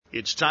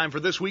It's time for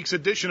this week's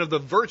edition of the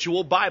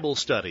Virtual Bible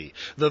Study.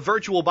 The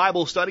Virtual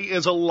Bible Study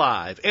is a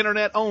live,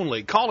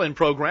 internet-only call-in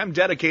program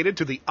dedicated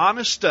to the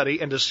honest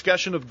study and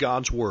discussion of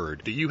God's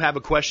Word. Do you have a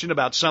question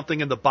about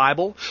something in the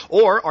Bible?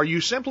 Or are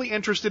you simply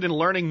interested in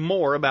learning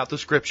more about the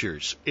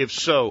Scriptures? If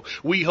so,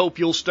 we hope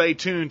you'll stay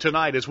tuned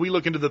tonight as we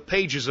look into the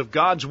pages of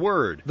God's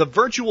Word. The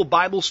Virtual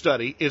Bible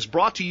Study is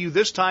brought to you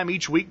this time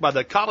each week by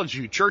the College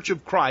View Church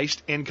of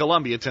Christ in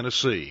Columbia,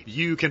 Tennessee.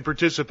 You can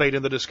participate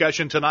in the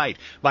discussion tonight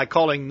by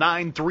calling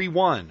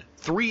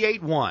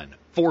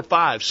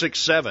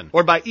 931-381-4567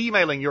 or by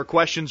emailing your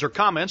questions or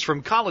comments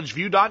from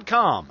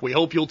collegeview.com. We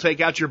hope you'll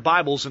take out your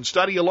Bibles and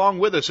study along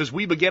with us as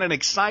we begin an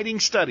exciting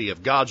study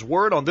of God's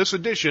Word on this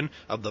edition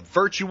of the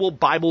Virtual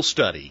Bible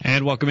Study.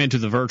 And welcome into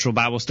the Virtual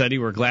Bible Study.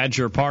 We're glad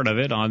you're a part of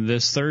it on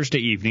this Thursday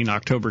evening,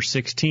 October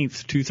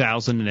 16th,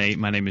 2008.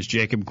 My name is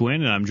Jacob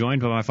Gwynn, and I'm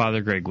joined by my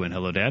father, Greg Gwynn.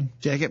 Hello, Dad.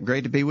 Jacob,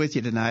 great to be with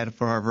you tonight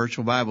for our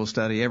Virtual Bible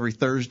Study. Every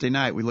Thursday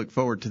night, we look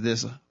forward to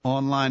this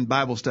online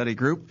Bible study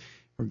group.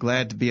 We're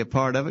glad to be a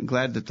part of it, and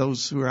glad that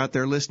those who are out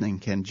there listening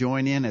can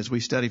join in as we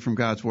study from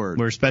God's Word.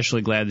 We're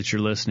especially glad that you're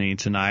listening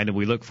tonight, and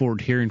we look forward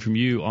to hearing from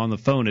you on the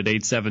phone at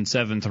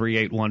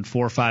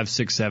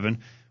 877-381-4567,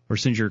 or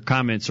send your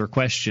comments or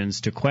questions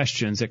to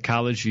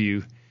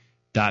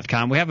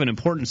questions@collegeview.com. We have an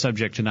important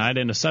subject tonight,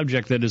 and a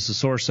subject that is the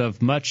source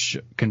of much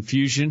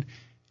confusion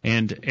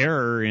and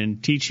error in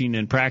teaching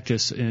and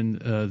practice in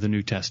the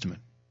New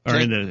Testament, or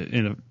in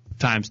the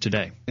times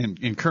today.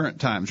 In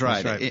current times,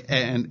 right. That's right.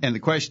 And the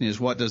question is,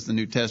 what does the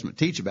New Testament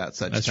teach about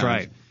such That's times?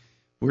 right.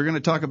 We're going to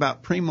talk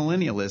about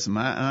premillennialism.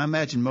 I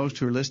imagine most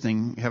who are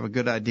listening have a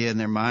good idea in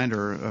their mind,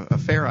 or a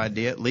fair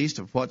idea at least,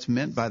 of what's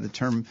meant by the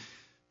term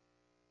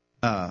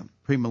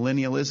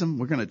premillennialism.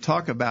 We're going to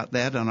talk about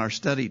that on our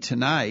study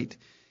tonight.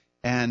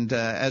 And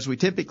as we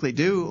typically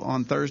do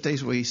on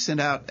Thursdays, we send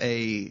out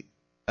a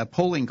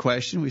polling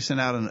question. We send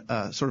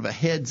out sort of a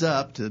heads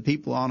up to the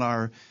people on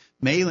our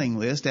mailing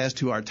list as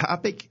to our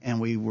topic, and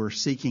we were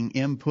seeking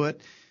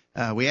input.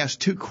 We asked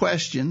two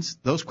questions.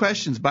 Those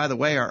questions, by the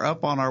way, are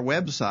up on our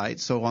website.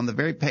 So on the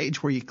very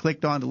page where you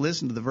clicked on to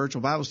listen to the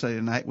Virtual Bible Study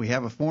tonight, we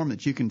have a form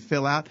that you can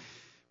fill out.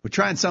 We're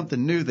trying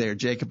something new there,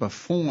 Jacob, a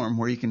form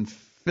where you can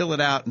fill it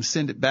out and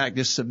send it back.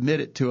 Just submit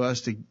it to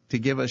us to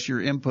give us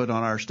your input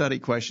on our study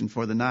question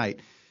for the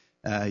night.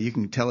 You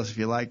can tell us if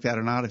you like that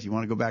or not, if you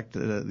want to go back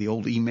to the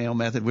old email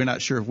method. We're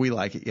not sure if we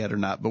like it yet or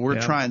not, but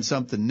we're trying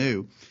something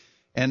new.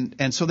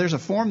 And so there's a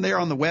form there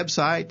on the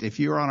website. If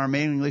you're on our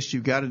mailing list,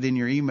 you've got it in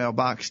your email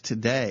box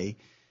today,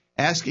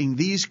 asking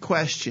these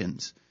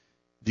questions.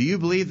 Do you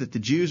believe that the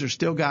Jews are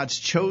still God's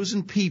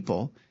chosen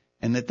people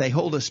and that they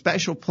hold a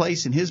special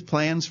place in His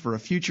plans for a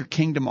future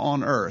kingdom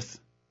on earth?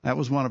 That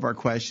was one of our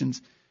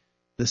questions.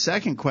 The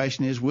second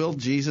question is, will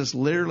Jesus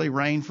literally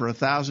reign for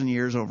 1,000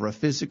 years over a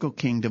physical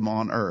kingdom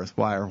on earth?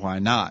 Why or why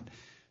not?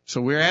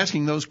 So we're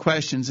asking those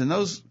questions, and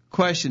those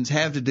questions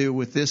have to do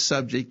with this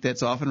subject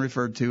that's often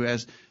referred to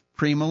as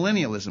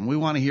premillennialism. We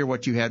want to hear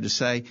what you have to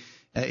say.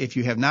 If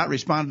you have not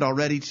responded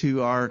already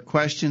to our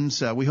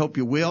questions, we hope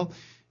you will.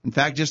 In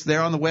fact, just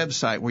there on the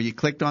website where you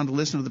clicked on to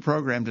listen to the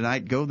program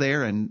tonight, go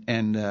there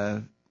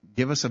and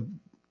give us a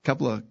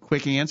couple of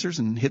quick answers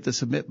and hit the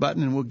submit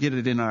button, and we'll get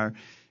it in our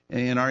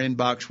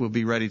inbox. We'll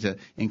be ready to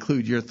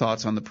include your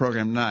thoughts on the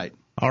program tonight.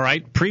 All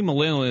right.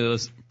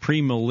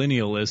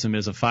 Premillennialism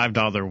is a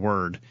 $5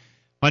 word.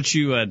 Why don't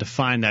you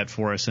define that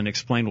for us and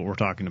explain what we're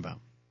talking about?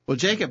 Well,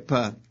 Jacob,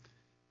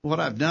 what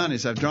I've done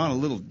is I've drawn a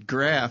little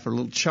graph or a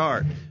little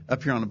chart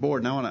up here on the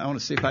board, and I want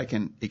to see if I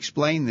can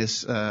explain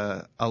this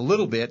a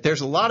little bit.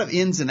 There's a lot of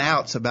ins and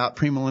outs about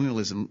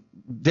premillennialism.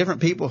 Different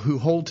people who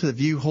hold to the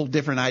view hold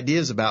different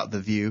ideas about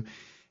the view,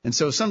 and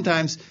so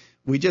sometimes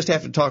we just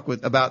have to talk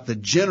about the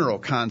general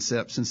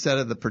concepts instead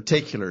of the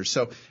particulars.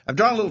 So I've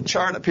drawn a little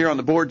chart up here on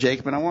the board,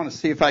 Jacob, and I want to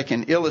see if I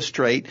can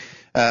illustrate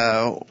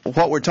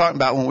what we're talking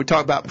about when we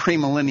talk about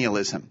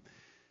premillennialism.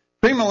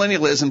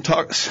 Premillennialism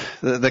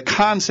the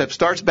concept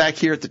starts back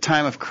here at the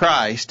time of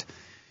Christ,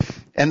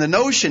 and the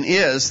notion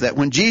is that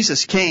when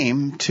Jesus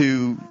came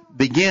to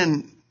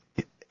begin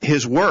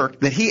His work,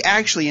 that He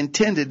actually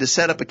intended to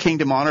set up a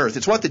kingdom on earth.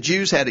 It's what the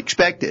Jews had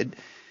expected.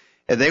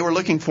 They were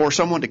looking for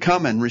someone to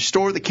come and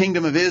restore the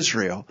kingdom of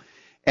Israel,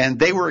 and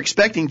they were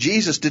expecting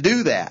Jesus to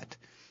do that.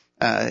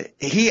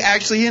 He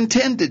actually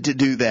intended to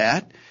do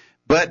that.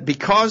 But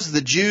because the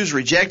Jews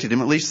rejected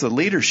Him, at least the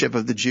leadership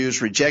of the Jews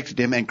rejected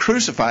Him and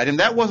crucified Him,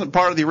 that wasn't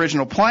part of the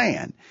original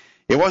plan.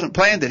 It wasn't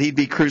planned that He'd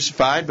be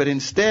crucified, but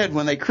instead,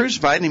 when they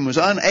crucified Him, He was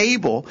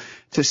unable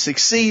to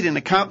succeed in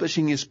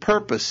accomplishing His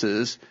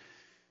purposes.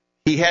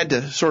 He had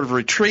to sort of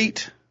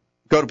retreat,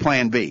 go to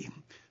Plan B.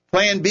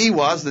 Plan B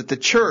was that the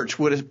church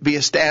would be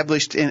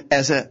established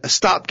as a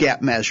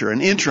stopgap measure, an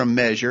interim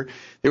measure.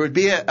 There would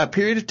be a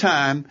period of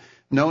time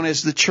known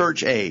as the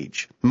church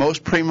age.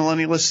 Most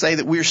premillennialists say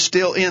that we're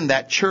still in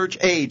that church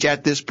age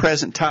at this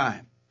present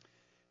time.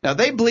 Now,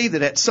 they believe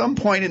that at some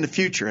point in the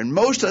future, and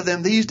most of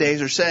them these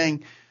days are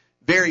saying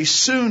very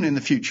soon in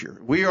the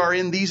future, we are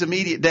in these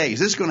immediate days.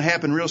 This is going to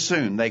happen real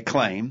soon, they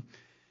claim,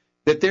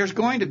 that there's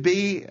going to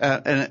be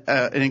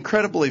an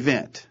incredible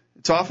event.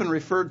 It's often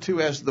referred to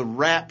as the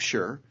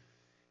rapture.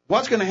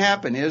 What's going to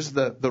happen is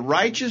the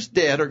righteous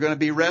dead are going to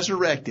be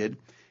resurrected,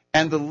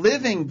 and the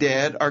living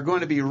dead are going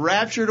to be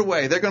raptured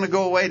away. They're going to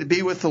go away to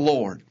be with the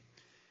Lord.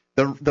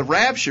 The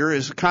rapture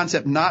is a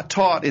concept not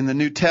taught in the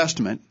New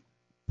Testament,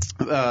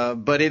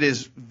 but it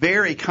is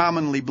very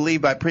commonly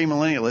believed by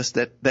premillennialists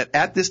that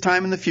at this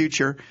time in the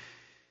future,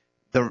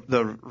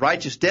 the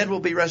righteous dead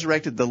will be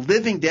resurrected, the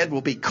living dead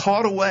will be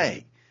caught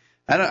away.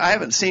 I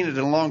haven't seen it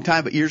in a long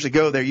time, but years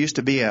ago there used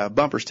to be a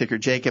bumper sticker,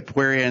 Jacob,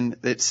 wherein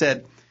it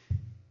said,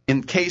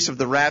 in case of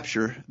the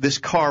rapture, this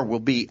car will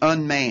be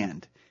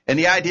unmanned. And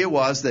the idea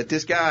was that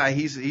this guy,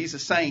 he's a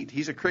saint,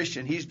 he's a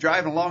Christian, he's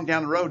driving along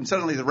down the road, and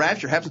suddenly the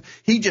rapture happens.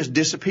 He just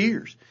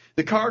disappears.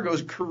 The car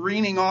goes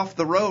careening off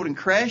the road and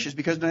crashes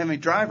because it doesn't have any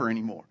driver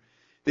anymore.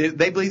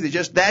 They believe that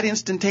just that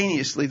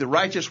instantaneously, the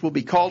righteous will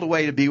be called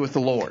away to be with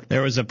the Lord.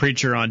 There was a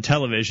preacher on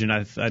television,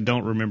 I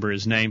don't remember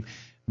his name,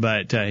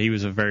 but he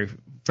was a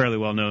fairly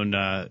well-known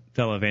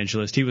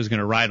televangelist. He was going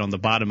to write on the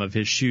bottom of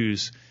his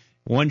shoes,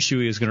 one shoe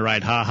he was going to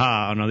write "ha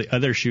ha," on the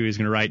other shoe he was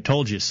going to write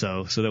 "told you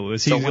so." So that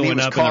was he going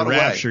up in the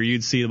rapture,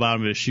 you'd see the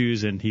bottom of his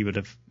shoes, and he would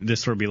have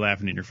this would be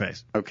laughing in your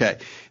face. Okay,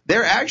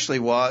 there actually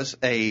was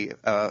a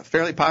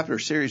fairly popular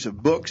series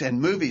of books and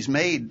movies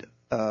made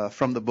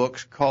from the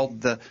books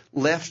called the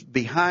Left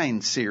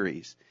Behind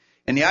series,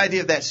 and the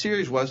idea of that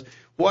series was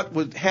what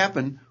would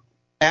happen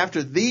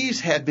after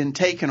these had been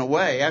taken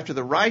away, after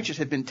the righteous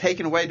had been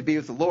taken away to be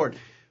with the Lord.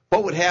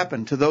 What would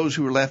happen to those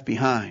who were left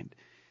behind?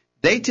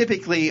 They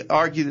typically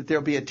argue that there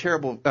will be a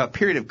terrible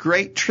period of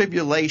great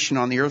tribulation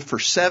on the earth for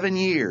 7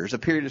 years, a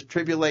period of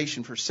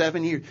tribulation for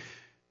 7 years,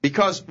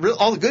 because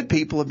all the good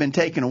people have been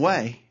taken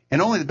away,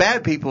 and only the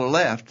bad people are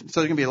left. So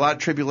there's going to be a lot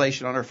of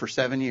tribulation on earth for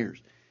 7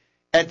 years.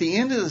 At the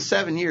end of the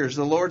 7 years,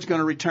 the Lord's going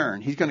to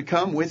return. He's going to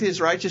come with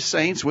his righteous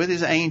saints, with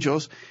his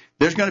angels.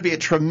 There's going to be a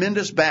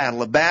tremendous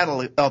battle, a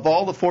battle of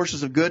all the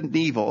forces of good and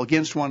evil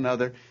against one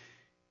another.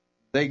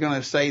 They're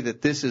going to say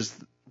that this is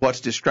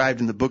what's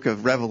described in the book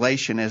of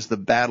Revelation as the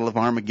Battle of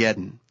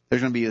Armageddon.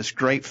 There's going to be this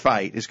great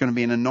fight. It's going to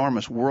be an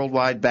enormous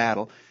worldwide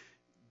battle.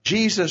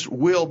 Jesus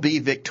will be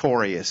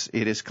victorious,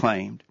 it is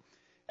claimed.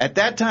 At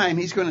that time,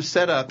 he's going to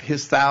set up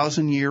his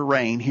 1,000-year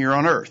reign here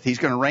on earth. He's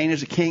going to reign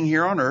as a king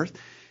here on earth.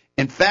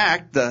 In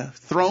fact, the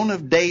throne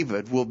of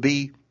David will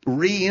be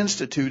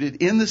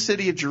reinstituted in the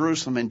city of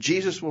Jerusalem, and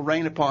Jesus will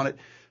reign upon it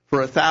for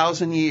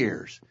 1,000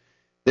 years.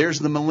 There's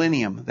the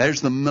millennium.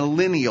 There's the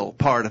millennial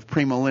part of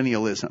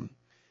premillennialism.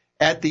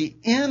 At the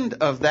end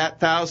of that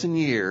 1,000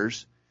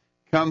 years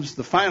comes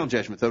the final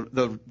judgment.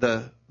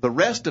 The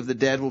rest of the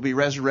dead will be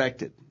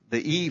resurrected.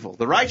 The evil.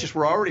 The righteous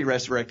were already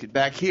resurrected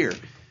back here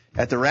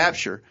at the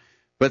rapture.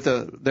 But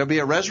there'll be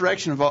a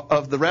resurrection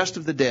of the rest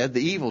of the dead,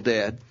 the evil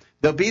dead.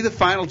 There'll be the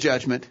final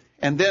judgment,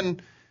 and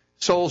then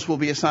souls will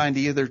be assigned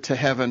either to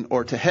heaven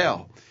or to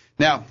hell.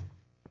 Now,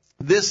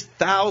 this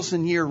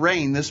 1,000-year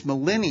reign, this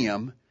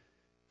millennium,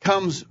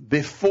 comes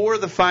before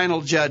the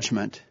final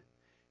judgment,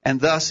 and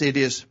thus it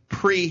is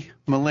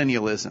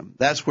premillennialism.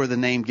 That's where the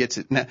name gets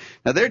it. Now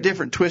there are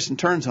different twists and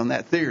turns on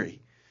that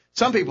theory.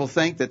 Some people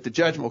think that the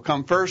judgment will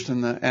come first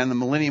and the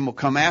millennium will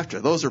come after.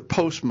 Those are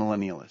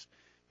postmillennialists.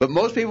 But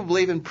most people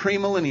believe in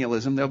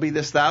premillennialism. There'll be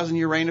this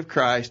 1,000-year reign of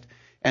Christ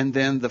and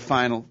then the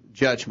final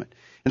judgment.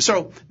 And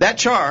so that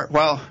chart,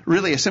 while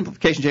really a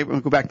simplification, Jay,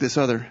 we'll go back to this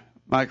other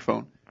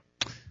microphone.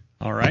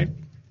 All right.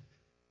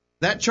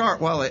 That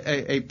chart, while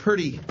a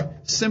pretty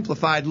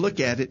simplified look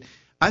at it,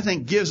 I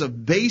think gives a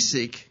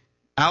basic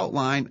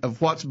outline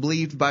of what's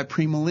believed by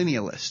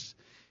premillennialists.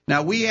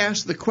 Now, we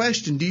ask the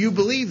question, do you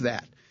believe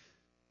that?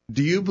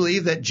 Do you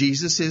believe that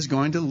Jesus is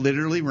going to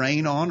literally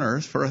reign on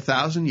earth for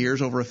 1,000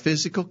 years over a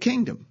physical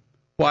kingdom?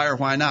 Why or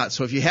why not?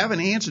 So if you haven't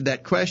answered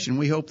that question,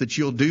 we hope that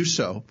you'll do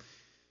so.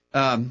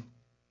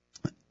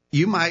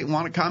 You might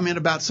want to comment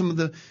about some of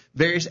the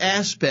various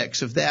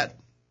aspects of that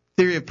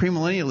theory of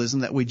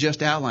premillennialism that we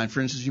just outlined.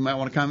 For instance, you might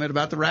want to comment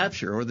about the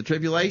rapture or the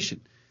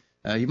tribulation.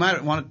 You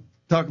might want to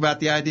talk about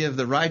the idea of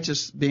the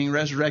righteous being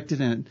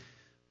resurrected and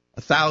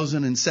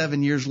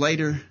 1,007 years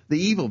later, the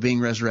evil being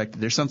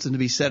resurrected. There's something to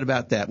be said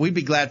about that. We'd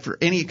be glad for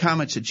any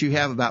comments that you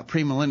have about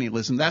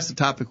premillennialism. That's the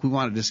topic we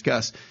want to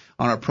discuss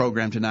on our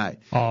program tonight.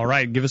 All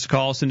right. Give us a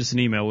call. Send us an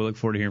email. We look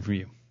forward to hearing from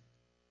you.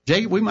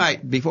 Jay, we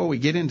might, before we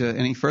get into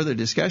any further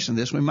discussion of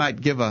this, we might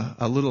give a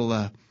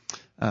little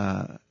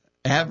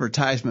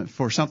advertisement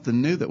for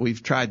something new that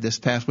we've tried this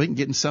past week and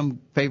getting some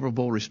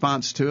favorable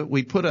response to it.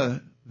 We put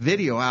a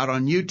video out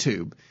on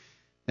YouTube.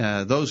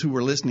 Those who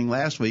were listening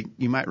last week,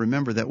 you might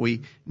remember that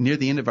near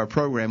the end of our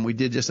program, we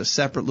did just a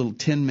separate little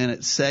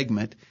 10-minute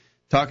segment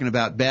talking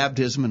about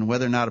baptism and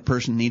whether or not a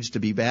person needs to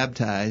be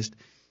baptized.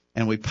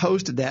 And we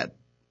posted that,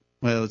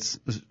 well, it's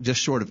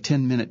just short of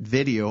 10-minute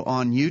video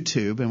on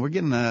YouTube, and we're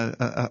getting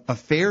a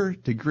fair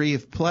degree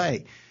of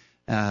play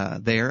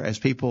there as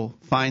people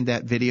find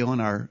that video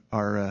and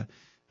are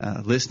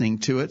listening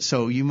to it.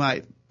 So you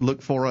might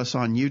look for us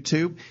on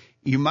YouTube.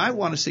 You might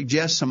want to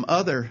suggest some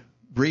other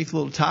brief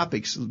little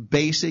topics,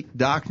 basic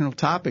doctrinal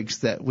topics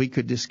that we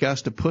could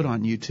discuss to put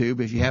on YouTube.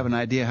 If you have an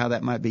idea how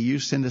that might be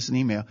used, send us an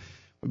email.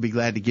 We'd be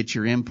glad to get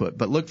your input.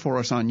 But look for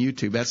us on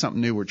YouTube. That's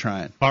something new we're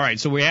trying. All right,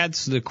 so we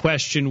asked the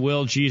question,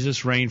 will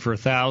Jesus reign for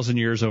 1,000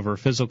 years over a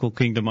physical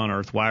kingdom on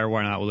earth? Why or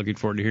why not? We're looking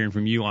forward to hearing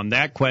from you on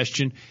that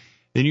question.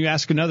 Then you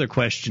ask another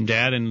question,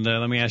 Dad, and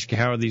let me ask you,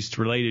 how are these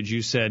related?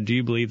 You said, do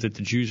you believe that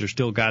the Jews are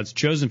still God's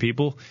chosen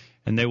people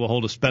and they will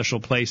hold a special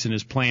place in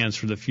his plans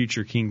for the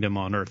future kingdom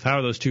on earth? How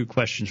are those two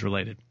questions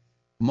related?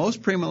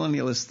 Most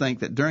premillennialists think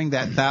that during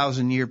that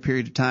 1,000-year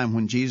period of time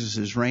when Jesus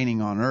is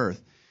reigning on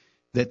earth,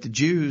 that the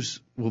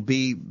Jews will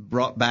be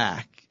brought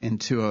back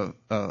into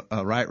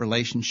a right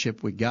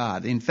relationship with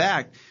God. In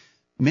fact,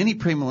 many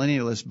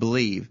premillennialists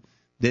believe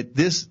that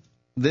this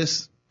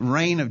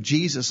reign of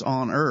Jesus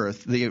on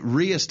earth, the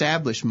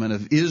reestablishment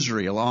of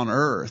Israel on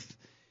earth,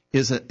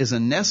 is a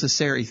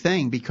necessary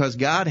thing because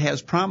God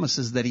has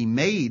promises that he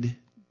made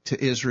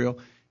to Israel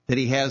that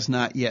he has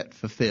not yet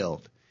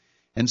fulfilled.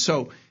 And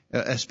so,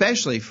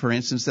 especially, for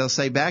instance, they'll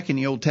say back in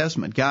the Old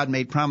Testament, God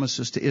made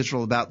promises to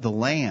Israel about the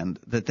land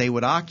that they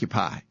would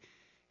occupy.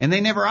 And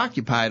they never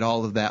occupied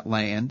all of that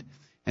land.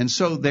 And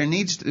so there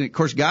needs to, of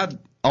course, God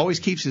always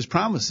keeps his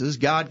promises.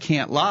 God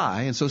can't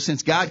lie. And so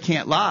since God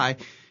can't lie,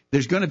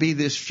 there's going to be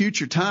this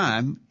future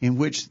time in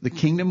which the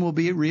kingdom will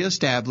be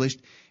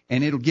reestablished,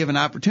 and it'll give an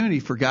opportunity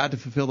for God to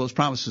fulfill those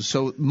promises.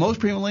 So most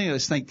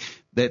premillennialists think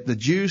that the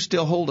Jews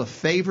still hold a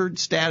favored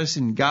status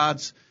in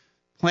God's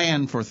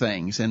plan for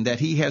things, and that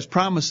he has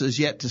promises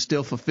yet to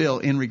still fulfill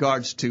in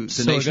regards to the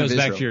nation of Israel. So it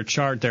goes back to your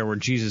chart there where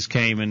Jesus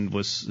came and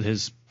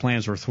his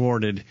plans were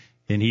thwarted,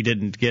 and he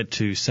didn't get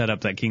to set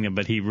up that kingdom,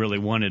 but he really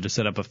wanted to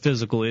set up a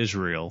physical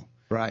Israel.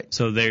 Right.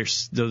 So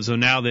so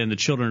now then the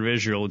children of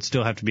Israel would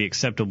still have to be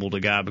acceptable to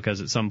God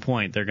because at some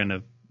point they're going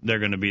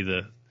to be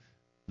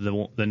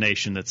the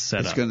nation that's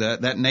set up.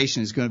 That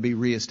nation is going to be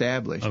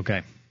reestablished.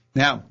 Okay.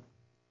 Now,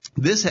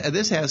 this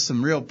has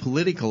some real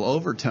political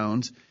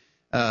overtones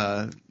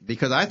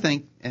because I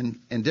think,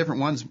 and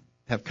different ones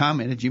have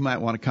commented. You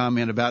might want to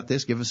comment about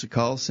this. Give us a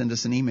call. Send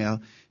us an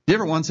email.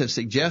 Different ones have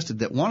suggested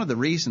that one of the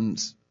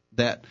reasons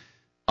that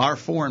our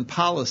foreign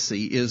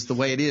policy is the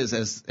way it is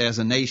as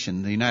a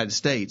nation, the United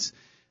States,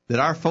 that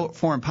our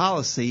foreign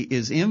policy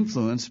is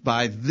influenced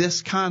by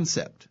this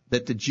concept,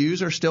 that the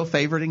Jews are still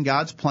favored in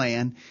God's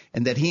plan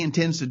and that he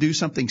intends to do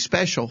something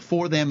special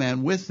for them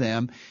and with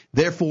them.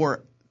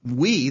 Therefore,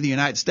 we, the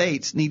United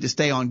States, need to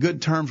stay on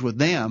good terms with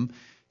them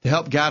to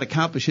help God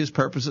accomplish his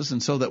purposes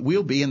and so that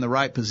we'll be in the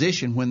right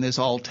position when this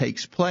all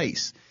takes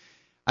place.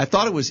 I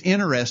thought it was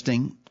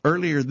interesting.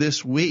 Earlier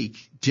this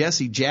week,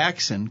 Jesse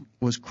Jackson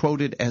was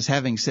quoted as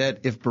having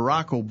said, if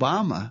Barack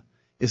Obama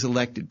is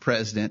elected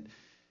president,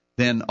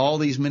 then all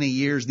these many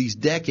years, these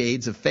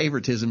decades of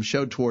favoritism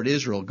showed toward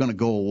Israel are going to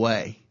go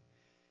away.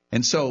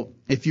 And so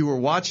if you were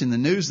watching the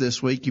news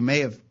this week, you may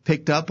have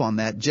picked up on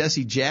that.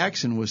 Jesse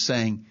Jackson was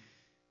saying,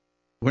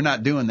 we're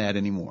not doing that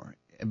anymore.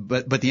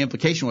 But the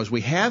implication was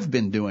we have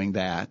been doing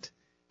that,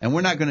 and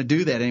we're not going to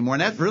do that anymore.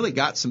 And that really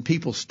got some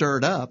people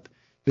stirred up,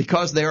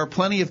 because there are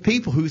plenty of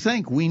people who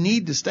think we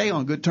need to stay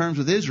on good terms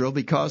with Israel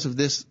because of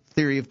this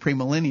theory of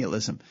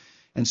premillennialism.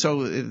 And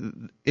so it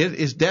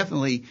is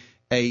definitely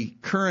a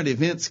current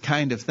events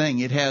kind of thing.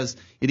 It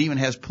even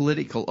has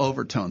political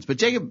overtones. But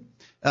Jacob,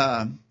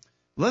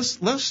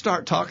 let's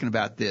start talking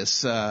about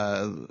this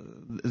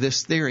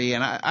theory.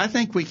 And I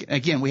think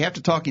we have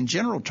to talk in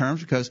general terms,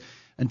 because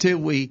until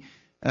we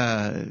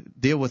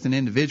deal with an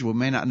individual, we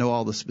may not know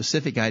all the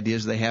specific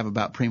ideas they have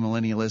about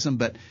premillennialism.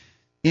 But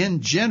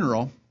in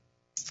general,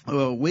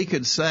 we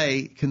could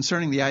say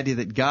concerning the idea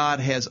that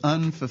God has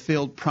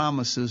unfulfilled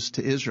promises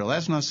to Israel.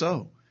 That's not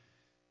so.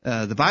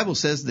 The Bible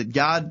says that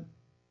God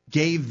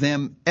gave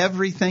them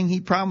everything he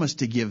promised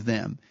to give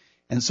them.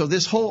 And so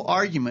this whole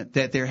argument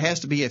that there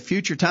has to be a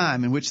future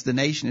time in which the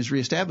nation is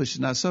reestablished is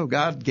not so.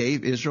 God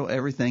gave Israel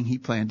everything he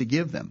planned to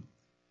give them.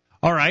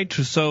 All right,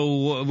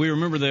 so we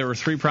remember there were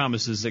three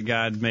promises that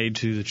God made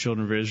to the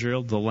children of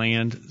Israel: the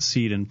land,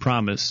 seed, and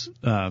promises.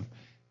 The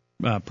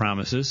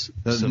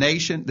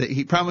nation that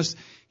he promised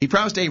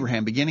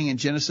Abraham, beginning in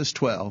Genesis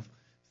 12,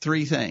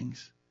 three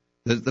things.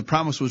 The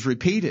promise was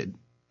repeated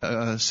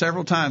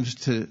several times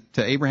to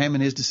Abraham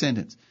and his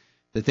descendants,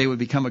 that they would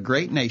become a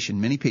great nation,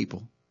 many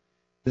people,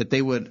 that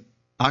they would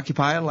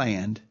occupy a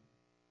land,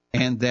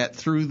 and that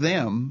through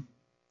them,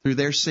 through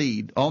their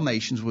seed, all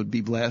nations would be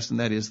blessed,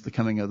 and that is the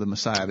coming of the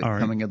Messiah, the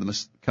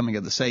coming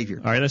of the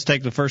Savior. All right, let's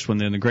take the first one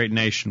then, the great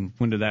nation.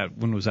 When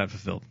was that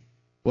fulfilled?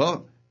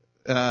 Well,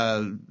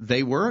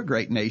 they were a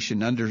great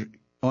nation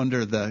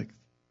under the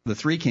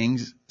three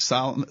kings,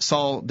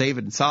 Saul,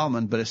 David, and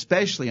Solomon, but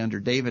especially under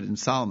David and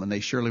Solomon,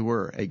 they surely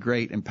were a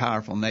great and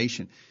powerful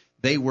nation.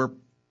 They were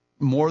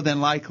more than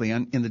likely,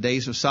 in the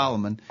days of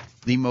Solomon,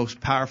 the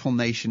most powerful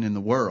nation in the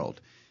world.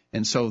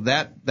 And so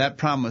that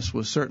promise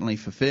was certainly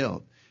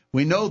fulfilled.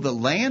 We know the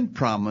land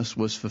promise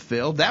was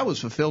fulfilled. That was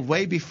fulfilled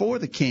way before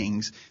the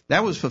kings.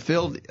 That was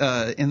fulfilled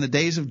in the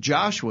days of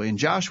Joshua. In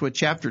Joshua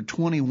chapter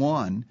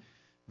 21,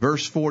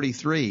 verse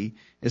 43,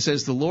 it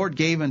says, the Lord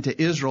gave unto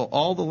Israel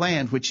all the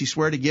land which he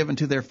sware to give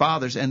unto their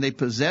fathers, and they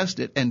possessed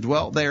it and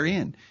dwelt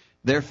therein.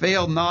 there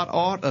failed not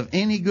aught of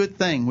any good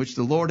thing which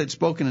the Lord had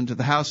spoken unto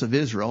the house of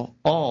Israel,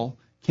 all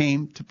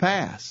came to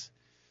pass.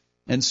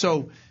 And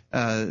so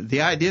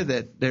the idea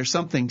that there's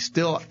something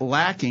still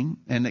lacking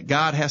and that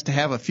God has to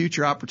have a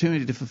future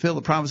opportunity to fulfill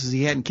the promises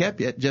he hadn't kept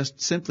yet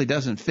just simply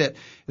doesn't fit.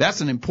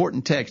 That's an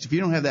important text. If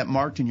you don't have that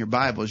marked in your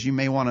Bibles, you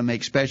may want to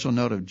make special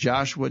note of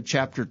Joshua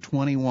chapter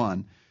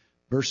 21,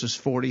 verses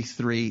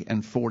 43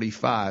 and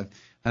 45.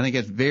 I think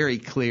it's very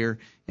clear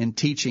in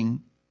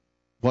teaching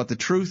what the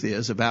truth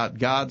is about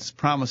God's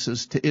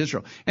promises to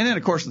Israel. And then,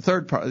 of course, the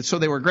third part. So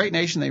they were a great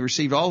nation. They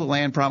received all the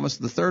land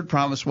promised. The third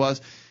promise was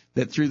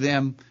that through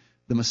them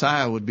the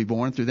Messiah would be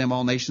born. Through them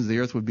all nations of the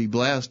earth would be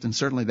blessed. And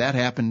certainly that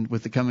happened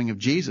with the coming of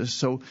Jesus.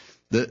 So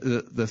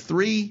the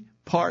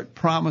three-part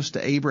promise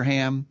to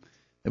Abraham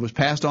that was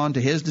passed on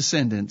to his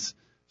descendants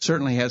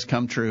certainly has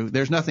come true.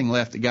 There's nothing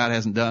left that God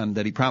hasn't done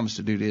that he promised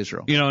to do to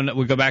Israel. You know, and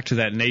we go back to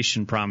that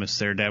nation promise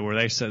there, Dad, where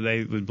they said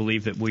they would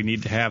believe that we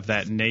need to have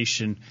that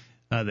nation,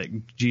 that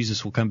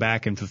Jesus will come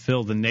back and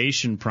fulfill the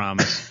nation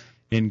promise.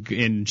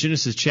 In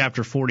Genesis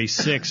chapter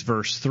 46,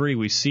 verse 3,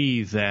 we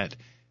see that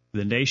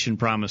the nation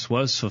promise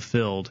was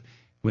fulfilled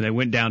when they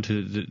went down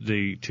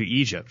to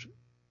Egypt.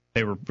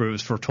 It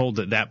was foretold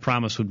that that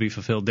promise would be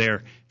fulfilled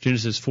there.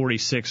 Genesis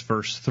 46,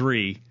 verse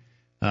 3,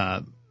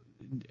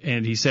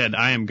 and he said,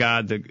 I am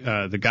God,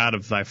 the God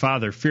of thy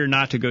father. Fear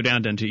not to go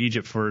down unto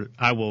Egypt, for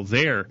I will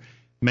there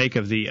make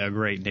of thee a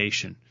great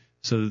nation.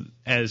 So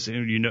as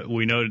you know,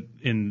 we know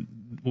in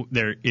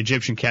their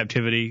Egyptian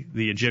captivity,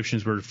 the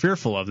Egyptians were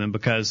fearful of them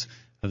because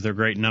of their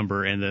great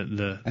number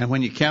and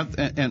when you count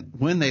and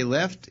when they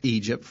left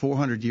Egypt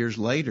 400 years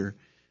later,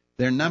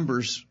 their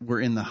numbers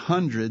were in the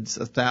hundreds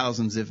of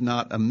thousands, if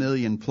not a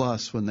million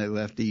plus, when they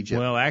left Egypt.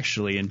 Well,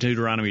 actually, in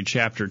Deuteronomy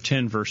chapter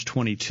 10, verse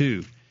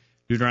 22,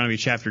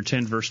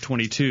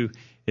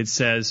 it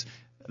says,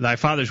 thy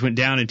fathers went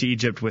down into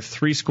Egypt with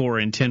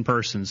 70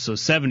 persons. So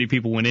 70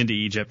 people went into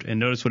Egypt. And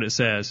notice what it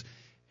says.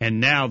 And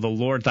now the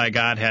Lord thy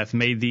God hath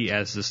made thee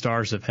as the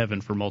stars of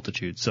heaven for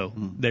multitude. So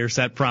there's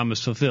that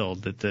promise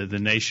fulfilled, that the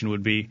nation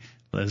would be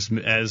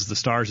as the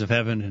stars of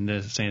heaven and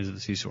the sands of the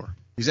seashore.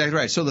 Exactly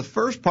right. So the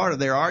first part of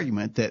their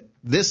argument that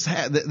this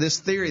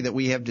theory that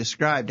we have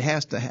described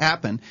has to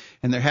happen,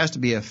 and there has to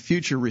be a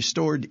future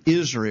restored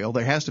Israel,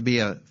 there has to be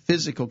a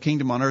physical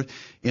kingdom on earth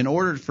in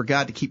order for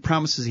God to keep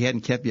promises he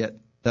hadn't kept yet,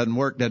 doesn't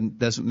work,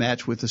 doesn't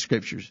match with the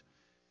Scriptures.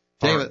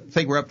 David, I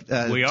think we're up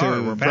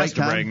We're past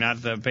the break,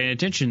 not paying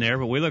attention there,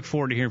 but we look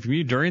forward to hearing from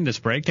you during this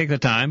break. Take the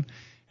time.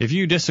 If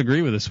you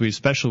disagree with us, we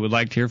especially would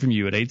like to hear from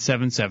you at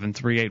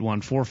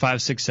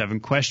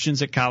 877-381-4567,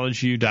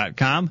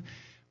 questions@collegeview.com.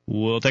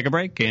 We'll take a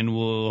break, and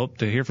we'll hope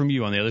to hear from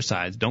you on the other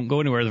side. Don't go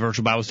anywhere. The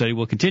virtual Bible study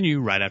will continue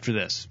right after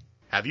this.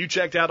 Have you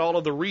checked out all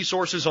of the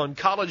resources on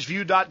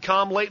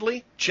collegeview.com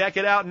lately? Check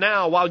it out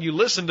now while you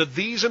listen to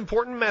these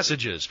important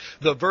messages.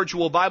 The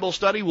virtual Bible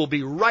study will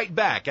be right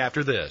back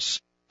after this.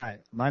 Hi,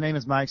 my name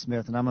is Mike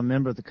Smith, and I'm a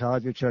member of the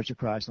College View Church of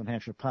Christ on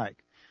Hampshire Pike.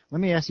 Let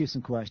me ask you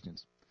some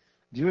questions.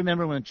 Do you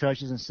remember when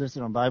churches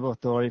insisted on Bible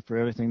authority for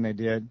everything they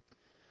did?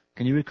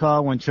 Can you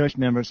recall when church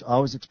members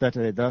always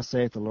expected a thus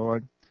saith the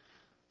Lord?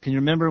 Can you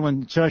remember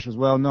when the church was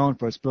well known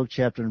for its book,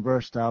 chapter, and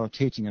verse style of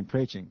teaching and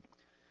preaching?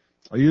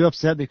 Are you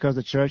upset because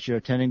the church you're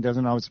attending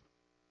doesn't always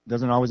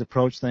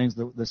approach things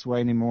this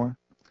way anymore?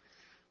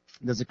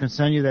 Does it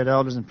concern you that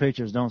elders and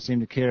preachers don't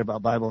seem to care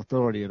about Bible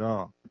authority at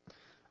all?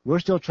 We're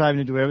still trying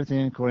to do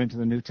everything according to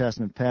the New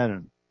Testament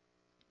pattern.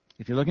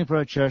 If you're looking for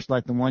a church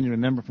like the one you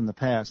remember from the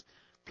past,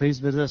 please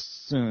visit us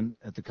soon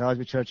at the College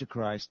View Church of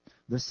Christ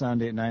this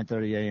Sunday at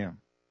 9:30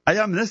 a.m. I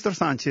am Nestor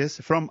Sanchez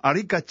from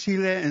Arica,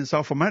 Chile in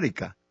South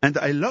America, and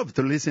I love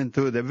to listen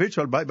to the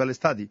virtual Bible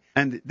study.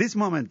 And this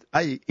moment,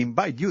 I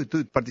invite you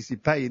to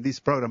participate in this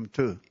program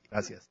too.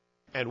 Gracias.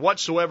 And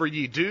whatsoever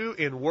ye do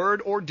in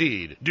word or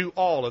deed, do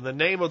all in the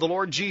name of the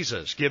Lord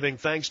Jesus, giving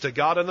thanks to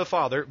God and the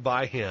Father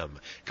by him.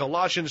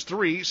 Colossians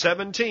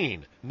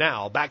 3:17.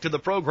 Now, back to the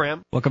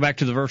program. Welcome back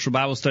to the virtual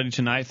Bible study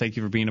tonight. Thank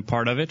you for being a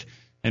part of it.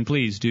 And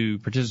please do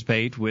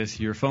participate with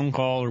your phone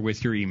call or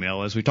with your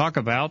email as we talk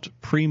about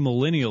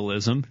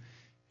premillennialism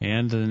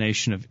and the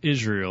nation of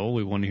Israel.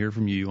 We want to hear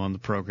from you on the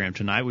program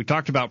tonight. We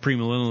talked about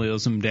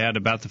premillennialism, Dad,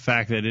 about the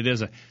fact that it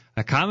is a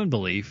common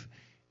belief,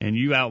 and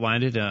you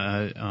outlined it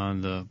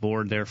on the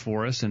board there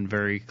for us and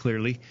very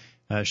clearly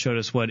showed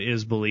us what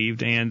is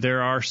believed. And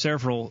there are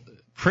several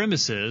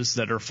premises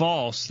that are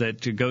false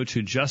that to go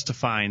to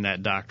justifying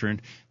that doctrine.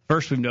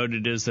 First we've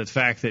noted is the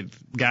fact that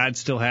God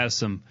still has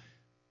some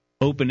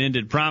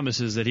open-ended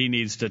promises that he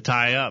needs to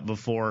tie up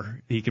before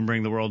he can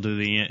bring the world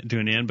to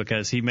an end,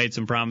 because he made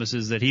some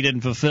promises that he couldn't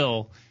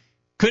fulfill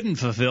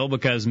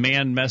because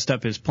man messed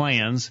up his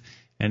plans,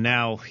 and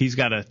now he's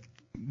got to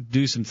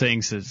do some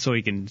things so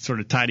he can sort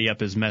of tidy up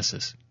his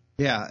messes.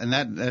 Yeah, and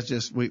that's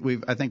just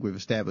I think we've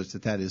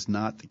established that is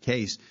not the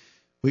case.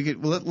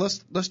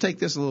 Let's take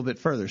this a little bit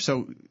further.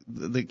 So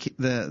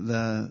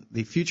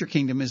the future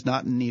kingdom is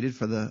not needed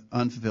for the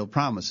unfulfilled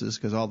promises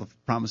because all the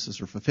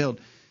promises are fulfilled.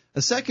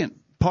 The second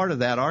part of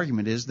that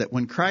argument is that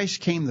when Christ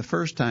came the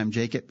first time,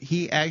 Jacob,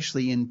 he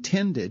actually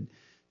intended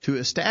to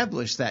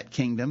establish that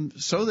kingdom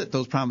so that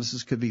those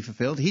promises could be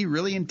fulfilled. He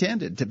really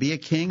intended to be a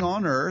king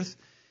on earth,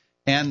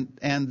 and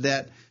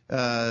that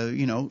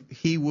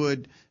he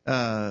would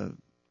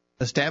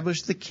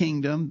establish the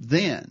kingdom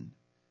then.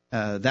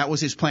 That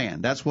was his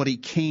plan. That's what he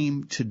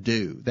came to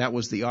do. That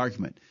was the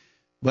argument.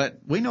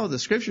 But we know the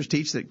Scriptures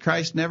teach that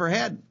Christ never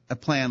had a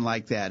plan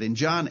like that. In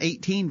John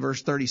 18,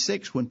 verse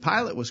 36, when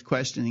Pilate was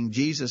questioning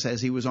Jesus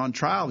as he was on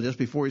trial just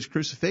before his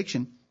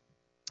crucifixion,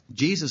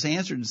 Jesus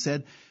answered and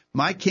said,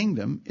 "My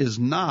kingdom is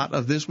not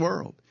of this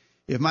world.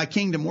 If my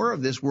kingdom were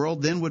of this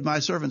world, then would my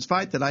servants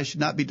fight that I should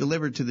not be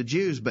delivered to the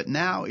Jews. But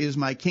now is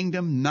my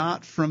kingdom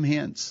not from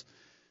hence."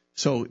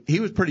 So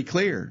he was pretty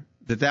clear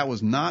that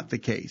was not the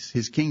case.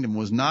 His kingdom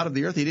was not of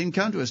the earth. He didn't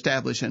come to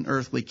establish an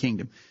earthly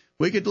kingdom.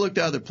 We could look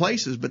to other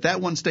places, but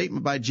that one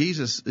statement by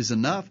Jesus is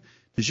enough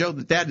to show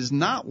that is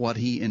not what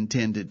he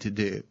intended to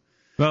do.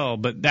 Well,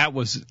 but that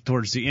was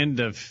towards the end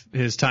of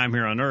his time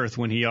here on earth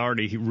when he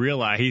already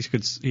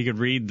realized he could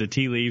read the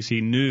tea leaves.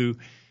 He knew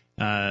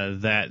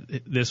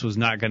that this was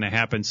not going to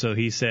happen, so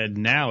he said,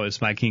 "Now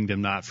is my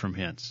kingdom not from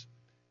hence."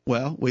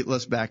 Well,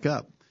 let's back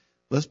up.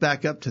 Let's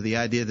back up to the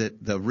idea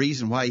that the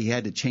reason why he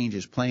had to change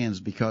his plans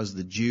because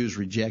the Jews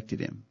rejected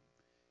him.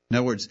 In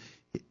other words,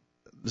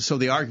 so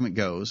the argument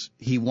goes,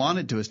 he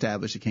wanted to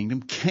establish a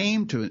kingdom,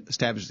 came to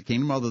establish the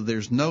kingdom, although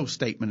there's no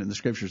statement in the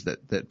Scriptures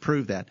that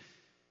prove that.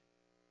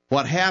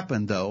 What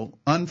happened, though,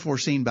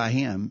 unforeseen by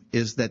him,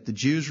 is that the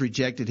Jews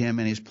rejected him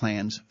and his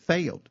plans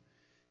failed.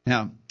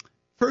 Now,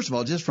 first of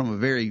all, just from a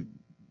very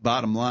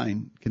bottom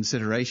line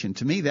consideration,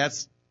 to me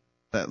that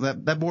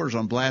borders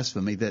on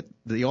blasphemy, that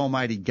the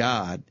Almighty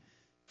God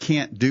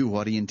can't do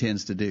what he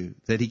intends to do,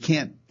 that he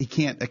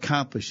can't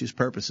accomplish his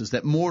purposes,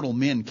 that mortal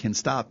men can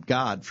stop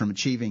God from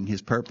achieving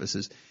his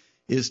purposes,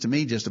 is to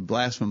me just a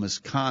blasphemous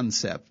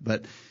concept.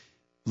 But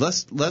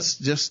let's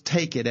just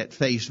take it at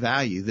face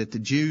value that the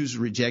Jews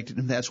rejected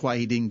him. That's why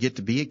he didn't get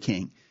to be a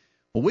king.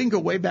 Well, we can go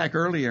way back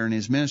earlier in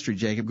his ministry,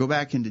 Jacob. Go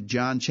back into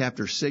John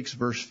chapter 6,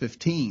 verse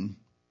 15.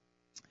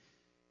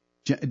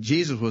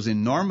 Jesus was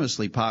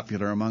enormously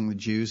popular among the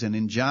Jews, and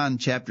in John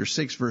chapter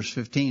 6, verse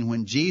 15,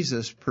 when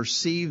Jesus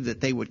perceived that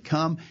they would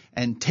come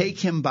and take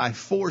him by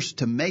force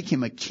to make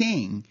him a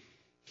king,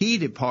 he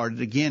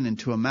departed again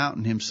into a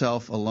mountain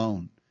himself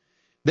alone.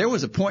 There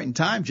was a point in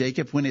time,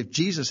 Jacob, when if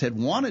Jesus had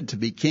wanted to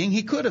be king,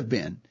 he could have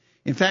been.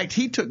 In fact,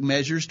 he took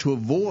measures to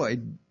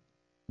avoid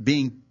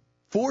being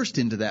forced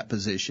into that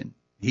position.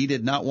 He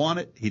did not want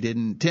it. He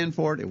didn't intend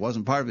for it. It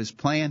wasn't part of his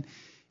plan.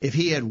 If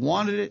he had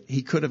wanted it,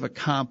 he could have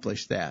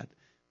accomplished that,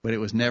 but it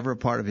was never a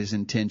part of his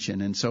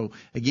intention. And so,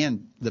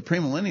 again, the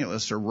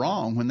premillennialists are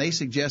wrong when they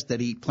suggest that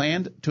he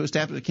planned to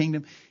establish a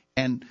kingdom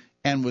and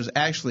was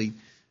actually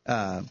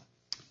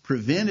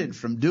prevented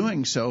from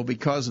doing so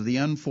because of the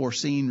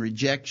unforeseen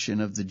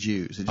rejection of the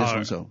Jews. It just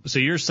wasn't so. So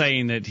you're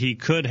saying that he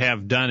could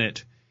have done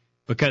it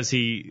because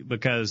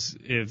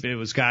if it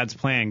was God's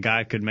plan,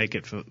 God could make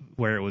it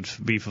where it would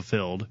be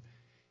fulfilled,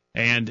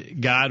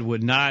 and God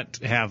would not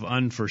have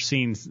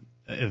unforeseen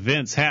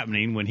events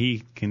happening when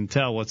he can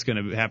tell what's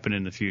going to happen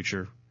in the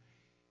future.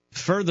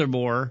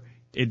 Furthermore,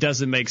 it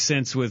doesn't make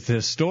sense with the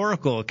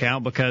historical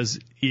account because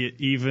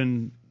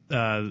even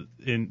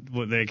in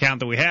the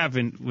account that we have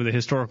with the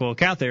historical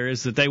account there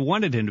is that they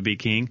wanted him to be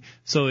king,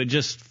 so it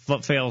just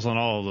fails on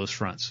all of those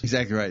fronts.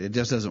 Exactly right. It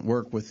just doesn't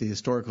work with the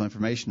historical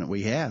information that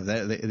we have.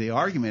 The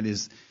argument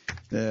is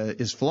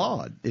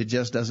flawed. It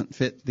just doesn't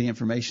fit the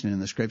information in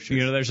the Scriptures.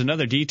 You know, there's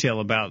another detail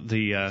about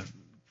the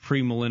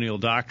premillennial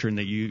doctrine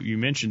that you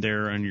mentioned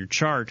there on your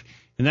chart,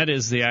 and that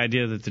is the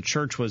idea that the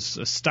church was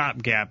a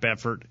stopgap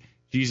effort.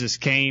 Jesus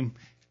came.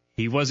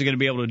 He wasn't going to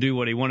be able to do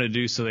what he wanted to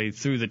do, so they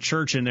threw the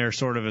church in there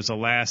sort of as a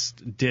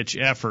last-ditch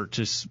effort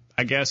to,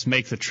 I guess,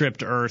 make the trip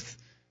to Earth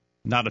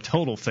not a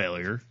total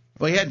failure.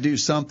 Well, he had to do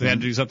something. He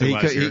had to do something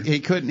last year. He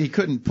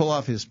couldn't pull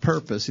off his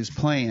purpose, his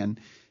plan,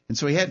 and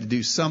so he had to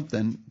do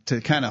something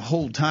to kind of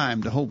hold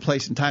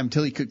place in time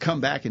until he could come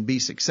back and be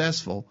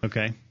successful.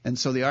 Okay. And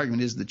so the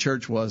argument is the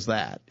church was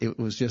that. It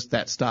was just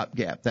that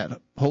stopgap,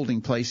 that holding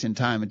place in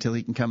time until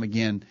he can come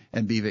again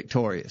and be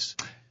victorious.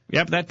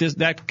 Yep,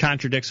 that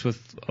contradicts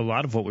with a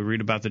lot of what we read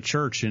about the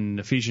church in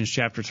Ephesians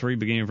chapter 3,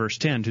 beginning of verse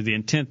 10, to the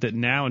intent that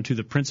now unto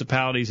the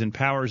principalities and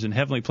powers in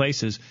heavenly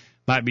places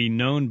might be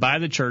known by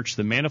the church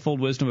the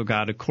manifold wisdom of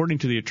God according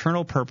to the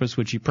eternal purpose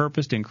which he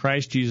purposed in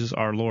Christ Jesus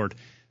our Lord.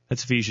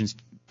 That's Ephesians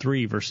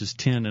 3, verses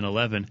 10 and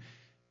 11.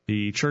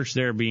 The church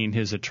there being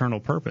his eternal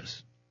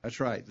purpose.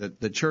 That's right.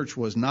 The church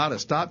was not a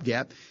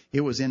stopgap.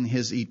 It was in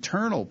his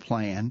eternal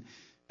plan.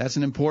 That's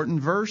an important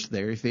verse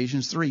there,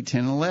 Ephesians 3,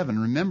 10 and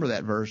 11. Remember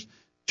that verse.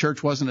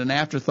 Church wasn't an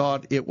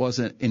afterthought. It was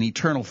an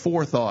eternal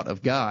forethought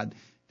of God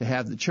to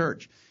have the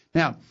church.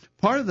 Now,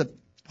 part of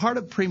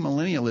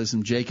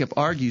premillennialism, Jacob,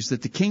 argues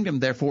that the kingdom,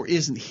 therefore,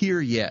 isn't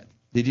here yet.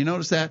 Did you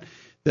notice that?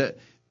 That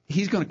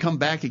he's going to come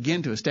back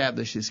again to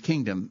establish his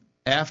kingdom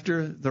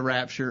after the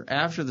rapture,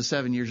 after the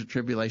 7 years of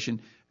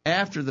tribulation,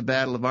 after the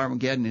battle of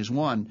Armageddon is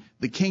won.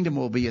 The kingdom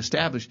will be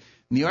established.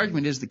 And the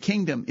argument is the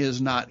kingdom is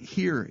not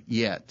here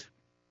yet.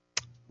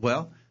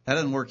 Well, that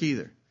doesn't work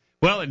either.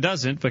 Well, it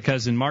doesn't,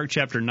 because in Mark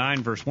chapter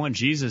 9, verse 1,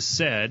 Jesus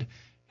said,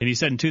 and he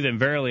said unto them,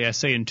 Verily I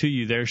say unto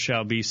you, there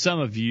shall be some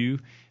of you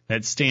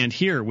that stand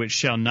here, which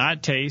shall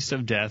not taste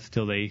of death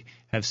till they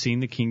have seen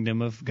the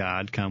kingdom of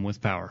God come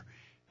with power.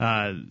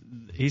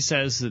 He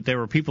says that there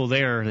were people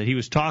there that he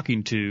was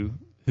talking to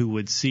who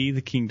would see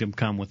the kingdom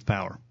come with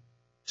power.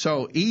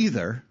 So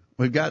either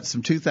we've got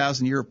some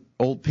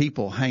 2,000-year-old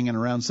people hanging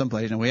around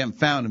someplace, and we haven't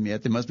found them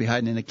yet. They must be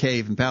hiding in a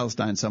cave in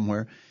Palestine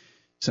somewhere.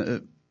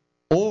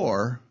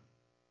 Or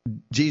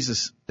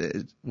Jesus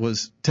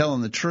was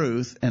telling the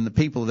truth, and the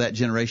people of that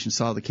generation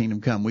saw the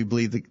kingdom come. We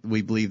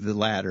believe the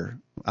latter.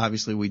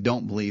 Obviously, we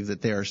don't believe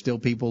that there are still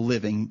people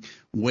living,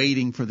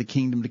 waiting for the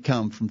kingdom to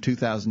come from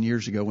 2,000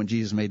 years ago when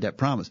Jesus made that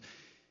promise.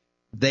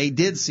 They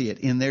did see it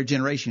in their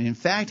generation. In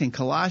fact, in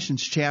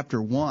Colossians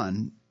chapter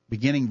 1,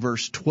 beginning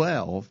verse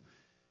 12,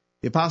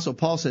 the Apostle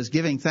Paul says,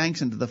 Giving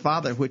thanks unto the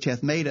Father, which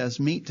hath made us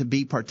meet to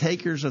be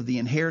partakers of the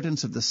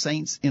inheritance of the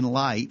saints in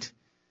light,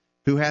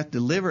 who hath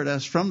delivered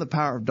us from the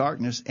power of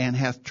darkness, and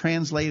hath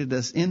translated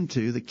us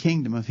into the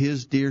kingdom of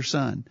his dear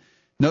Son.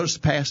 Notice the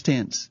past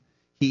tense.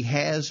 He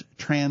has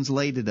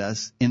translated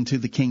us into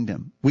the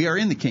kingdom. We are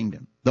in the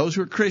kingdom. Those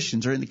who are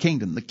Christians are in the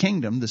kingdom. The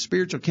kingdom, the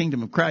spiritual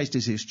kingdom of Christ,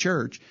 is his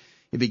church.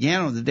 It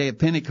began on the day of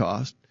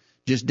Pentecost,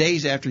 just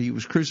days after he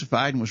was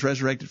crucified and was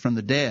resurrected from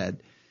the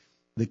dead.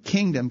 The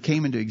kingdom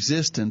came into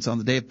existence on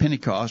the day of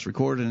Pentecost,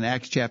 recorded in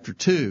Acts chapter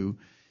 2.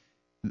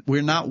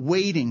 We're not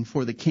waiting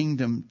for the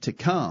kingdom to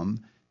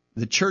come.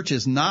 The church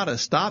is not a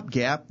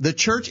stopgap. The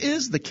church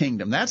is the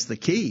kingdom. That's the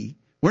key.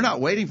 We're not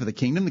waiting for the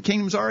kingdom. The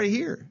kingdom's already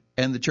here,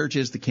 and the church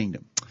is the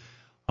kingdom.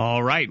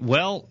 All right.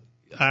 Well,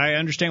 I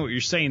understand what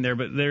you're saying there,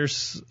 but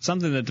there's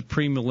something that the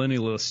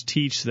premillennialists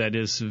teach that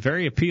is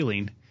very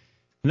appealing,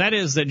 and that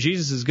is that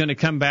Jesus is going to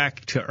come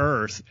back to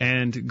earth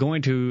and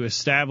going to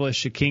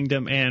establish a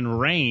kingdom and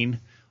reign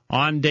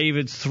on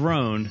David's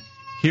throne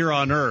here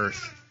on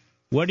earth.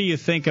 What do you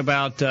think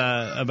about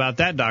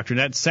that doctrine?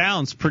 That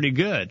sounds pretty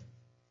good.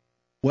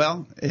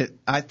 Well,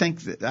 I think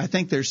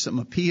there's some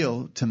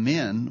appeal to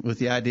men with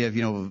the idea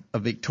of a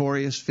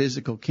victorious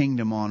physical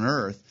kingdom on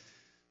earth,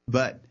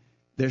 but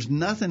there's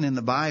nothing in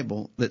the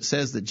Bible that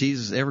says that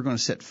Jesus is ever going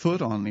to set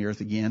foot on the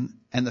earth again.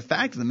 And the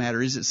fact of the matter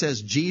is, it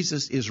says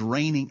Jesus is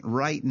reigning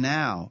right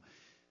now.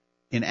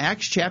 In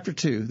Acts chapter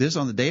 2, this is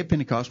on the day of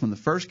Pentecost when the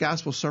first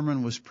gospel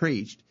sermon was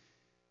preached.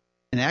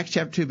 In Acts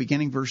chapter 2,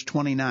 beginning verse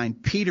 29,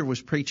 Peter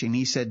was preaching.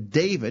 He said,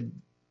 David.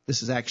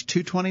 This is Acts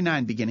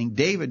 2:29 beginning.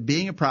 David,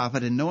 being a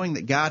prophet and knowing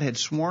that God had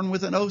sworn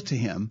with an oath to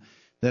him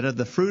that of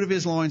the fruit of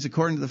his loins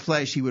according to the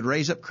flesh he would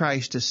raise up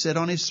Christ to sit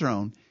on his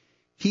throne,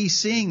 he,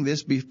 seeing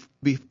this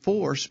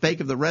before, spake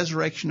of the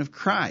resurrection of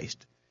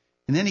Christ.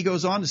 And then he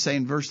goes on to say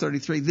in verse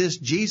 33, This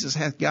Jesus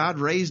hath God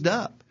raised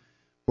up,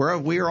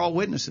 whereof we are all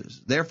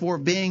witnesses. Therefore,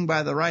 being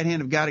by the right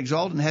hand of God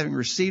exalted, and having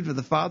received of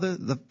the Father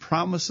the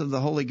promise of the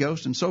Holy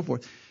Ghost, and so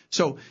forth.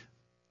 So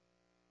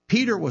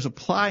Peter was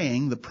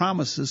applying the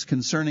promises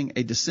concerning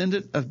a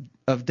descendant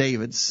of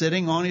David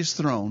sitting on his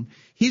throne.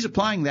 He's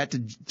applying that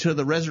to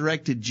the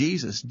resurrected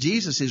Jesus.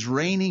 Jesus is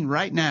reigning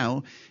right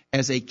now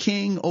as a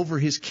king over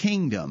his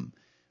kingdom.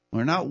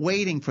 We're not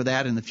waiting for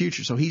that in the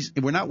future. So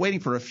we're not waiting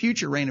for a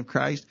future reign of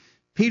Christ.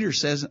 Peter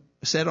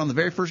said on the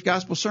very first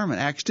gospel sermon,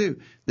 Acts 2,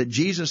 that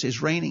Jesus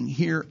is reigning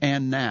here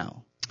and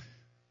now.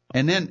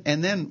 And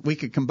then we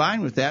could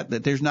combine with that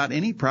there's not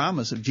any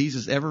promise of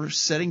Jesus ever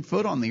setting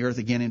foot on the earth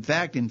again. In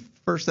fact, in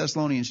 1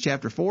 Thessalonians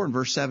chapter 4 and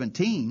verse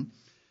 17,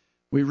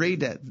 we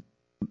read that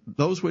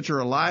those which are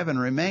alive and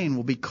remain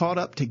will be caught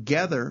up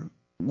together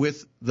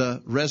with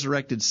the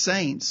resurrected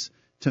saints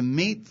to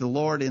meet the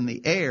Lord in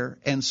the air,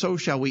 and so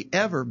shall we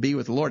ever be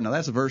with the Lord. Now,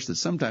 that's a verse that's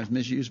sometimes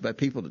misused by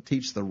people to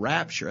teach the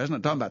rapture. That's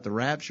not talking about the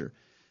rapture.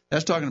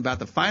 That's talking about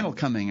the final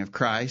coming of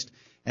Christ.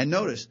 And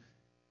notice,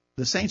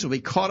 the saints will be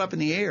caught up in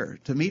the air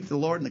to meet the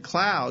Lord in the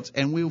clouds,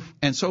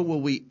 and so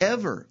will we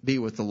ever be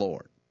with the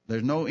Lord.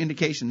 There's no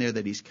indication there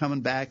that he's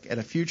coming back at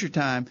a future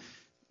time,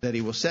 that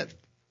he will set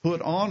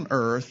foot on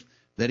earth,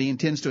 that he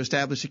intends to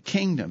establish a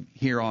kingdom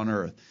here on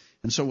earth.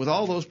 And so with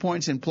all those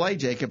points in play,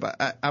 Jacob,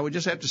 I would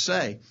just have to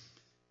say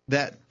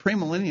that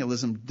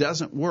premillennialism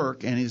doesn't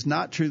work and is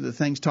not true to the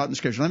things taught in the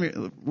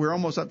Scripture. We're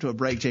almost up to a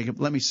break, Jacob.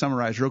 Let me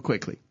summarize real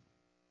quickly.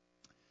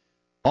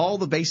 All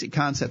the basic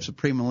concepts of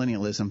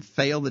premillennialism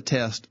fail the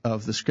test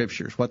of the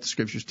Scriptures, what the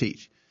Scriptures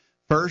teach.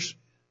 First,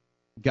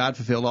 God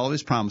fulfilled all of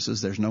his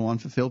promises. There's no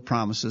unfulfilled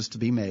promises to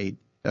be made,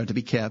 or to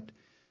be kept.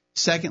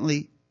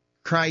 Secondly,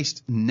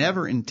 Christ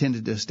never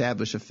intended to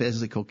establish a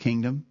physical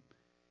kingdom.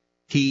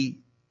 He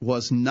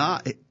was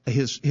not,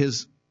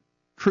 his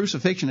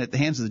crucifixion at the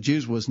hands of the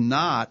Jews was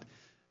not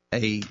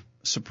a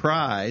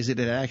surprise. It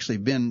had actually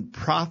been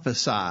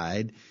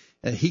prophesied.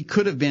 He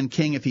could have been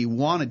king if he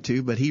wanted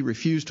to, but he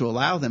refused to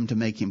allow them to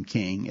make him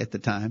king at the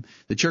time.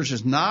 The church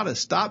is not a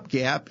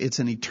stopgap. It's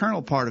an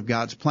eternal part of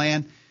God's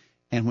plan.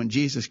 And when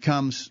Jesus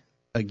comes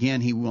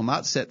again, he will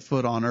not set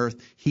foot on earth.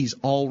 He's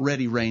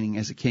already reigning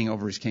as a king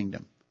over his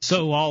kingdom.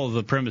 So all of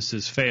the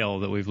premises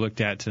fail that we've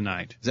looked at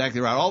tonight.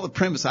 Exactly right.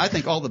 I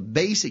think all the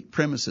basic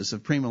premises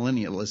of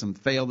premillennialism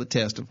fail the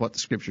test of what the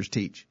Scriptures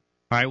teach.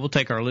 All right, we'll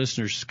take our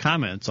listeners'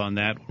 comments on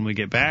that when we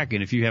get back.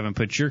 And if you haven't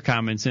put your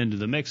comments into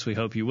the mix, we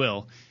hope you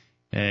will.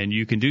 And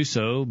you can do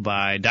so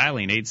by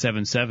dialing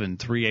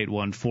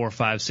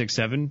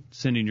 877-381-4567,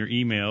 sending your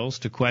emails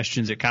to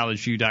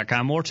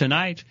questions@collegeview.com. Or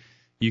tonight,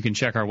 you can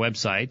check our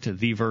website,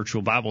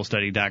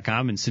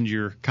 thevirtualbiblestudy.com, and send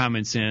your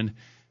comments in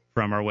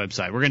from our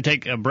website. We're going to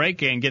take a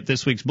break and get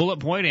this week's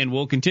bullet point, and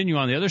we'll continue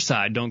on the other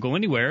side. Don't go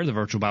anywhere. The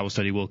Virtual Bible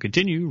Study will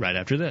continue right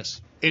after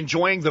this.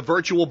 Enjoying the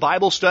virtual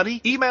Bible study?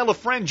 Email a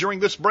friend during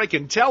this break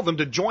and tell them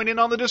to join in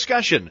on the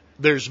discussion.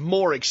 There's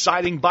more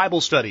exciting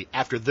Bible study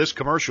after this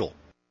commercial.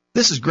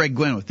 This is Greg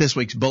Gwynn with this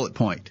week's bullet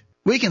point.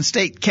 We can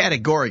state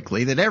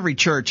categorically that every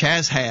church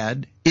has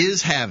had,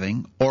 is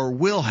having, or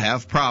will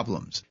have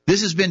problems.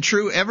 This has been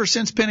true ever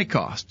since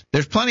Pentecost.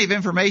 There's plenty of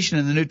information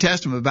in the New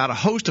Testament about a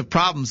host of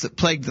problems that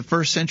plagued the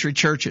first century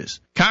churches.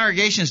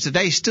 Congregations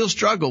today still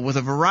struggle with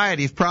a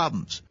variety of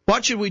problems.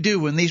 What should we do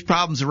when these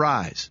problems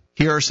arise?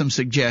 Here are some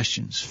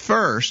suggestions.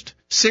 First,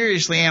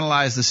 seriously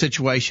analyze the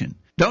situation.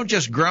 Don't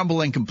just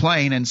grumble and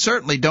complain, and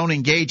certainly don't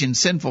engage in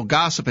sinful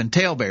gossip and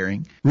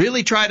tale-bearing.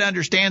 Really try to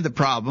understand the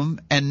problem,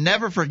 and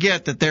never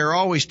forget that there are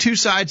always two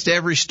sides to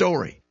every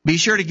story. Be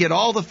sure to get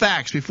all the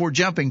facts before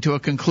jumping to a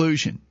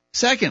conclusion.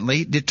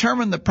 Secondly,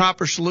 determine the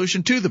proper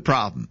solution to the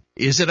problem.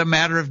 Is it a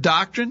matter of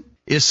doctrine?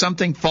 Is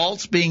something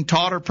false being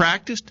taught or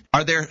practiced?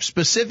 Are there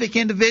specific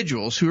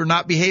individuals who are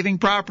not behaving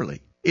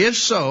properly? If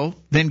so,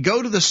 then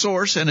go to the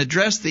source and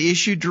address the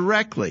issue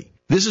directly.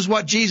 This is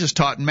what Jesus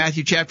taught in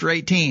Matthew chapter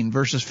 18,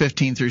 verses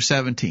 15 through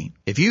 17.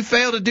 If you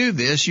fail to do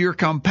this, you're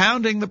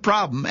compounding the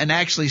problem and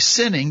actually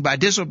sinning by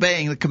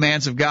disobeying the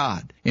commands of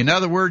God. In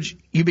other words,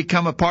 you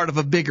become a part of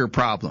a bigger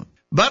problem.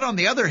 But on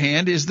the other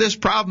hand, is this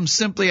problem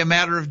simply a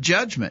matter of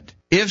judgment?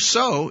 If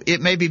so, it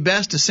may be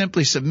best to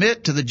simply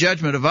submit to the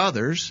judgment of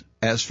others,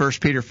 as 1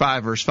 Peter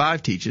 5, verse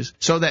 5 teaches,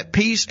 so that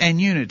peace and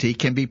unity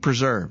can be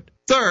preserved.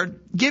 Third,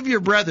 give your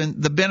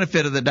brethren the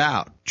benefit of the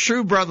doubt.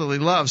 True brotherly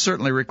love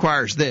certainly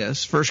requires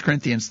this, 1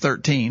 Corinthians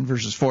 13,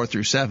 verses 4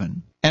 through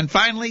 7. And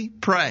finally,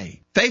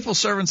 pray. Faithful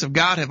servants of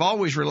God have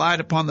always relied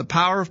upon the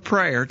power of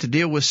prayer to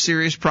deal with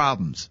serious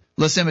problems.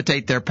 Let's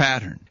imitate their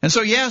pattern. And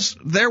so, yes,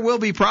 there will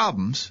be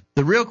problems.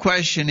 The real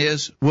question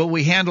is, will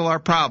we handle our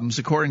problems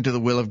according to the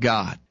will of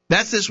God?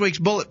 That's this week's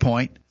bullet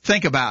point.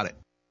 Think about it.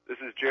 This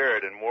is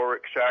Jared in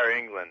Warwickshire,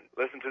 England.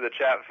 Listen to the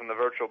chat from the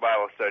Virtual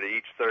Bible Study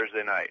each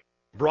Thursday night.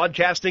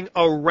 Broadcasting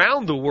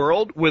around the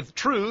world with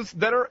truths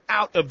that are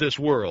out of this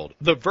world.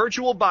 The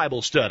Virtual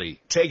Bible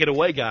Study. Take it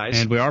away, guys.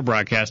 And we are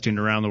broadcasting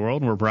around the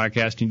world, and we're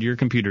broadcasting to your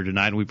computer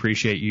tonight, and we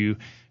appreciate you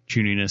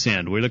tuning us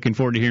in. We're looking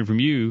forward to hearing from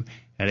you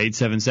at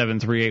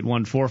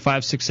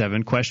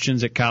 877-381-4567,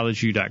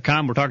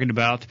 questions@collegeview.com. We're talking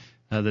about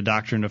the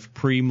doctrine of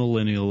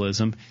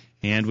premillennialism,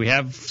 and we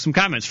have some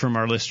comments from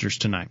our listeners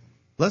tonight.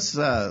 Let's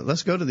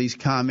go to these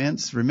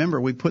comments.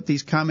 Remember, we put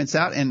these comments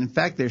out, and in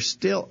fact, they're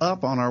still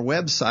up on our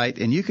website,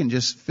 and you can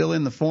just fill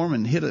in the form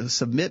and hit a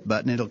submit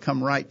button. It'll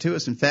come right to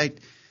us. In fact,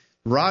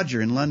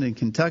 Roger in London,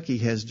 Kentucky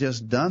has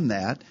just done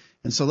that.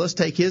 And so let's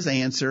take his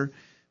answer.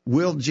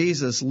 Will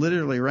Jesus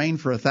literally reign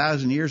for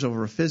 1,000 years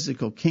over a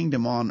physical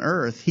kingdom on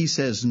earth? He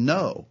says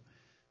no.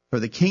 For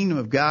the kingdom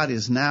of God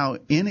is now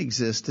in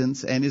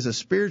existence and is a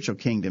spiritual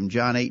kingdom,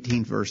 John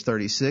 18, verse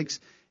 36.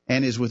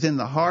 And is within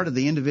the heart of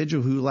the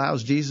individual who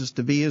allows Jesus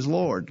to be his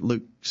Lord,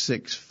 Luke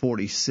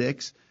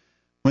 6:46.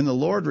 When the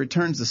Lord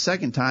returns the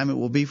second time, it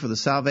will be for the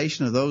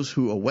salvation of those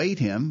who await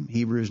him,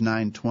 Hebrews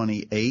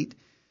 9:28.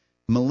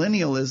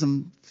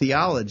 Millennialism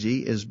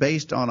theology is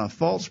based on a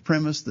false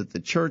premise that the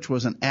church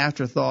was an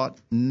afterthought,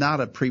 not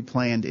a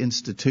pre-planned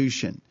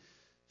institution.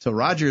 So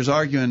Roger is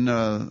arguing,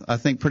 I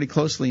think, pretty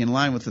closely in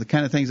line with the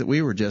kind of things that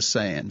we were just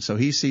saying. So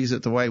he sees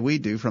it the way we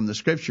do from the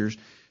Scriptures,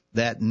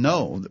 that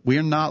no,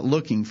 we're not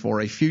looking for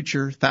a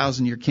future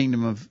 1,000-year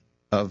kingdom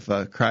of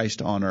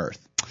Christ on earth.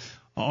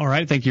 All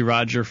right. Thank you,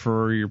 Roger,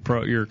 for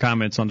your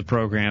comments on the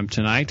program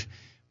tonight.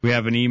 We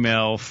have an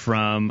email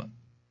from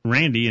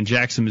Randy in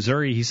Jackson,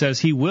 Missouri. He says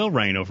he will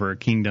reign over a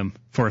kingdom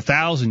for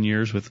 1,000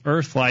 years with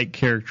earth-like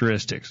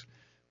characteristics.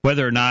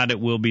 Whether or not it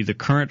will be the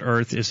current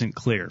earth isn't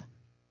clear.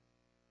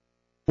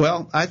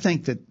 Well, I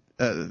think that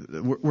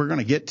we're going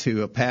to get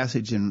to a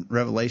passage in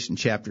Revelation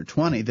chapter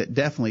 20 that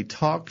definitely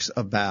talks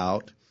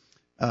about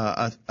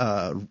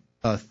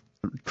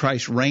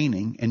Christ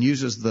reigning and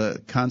uses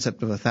the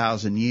concept of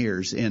 1,000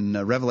 years. In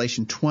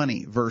Revelation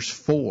 20, verse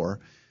 4,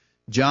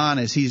 John,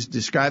 as he's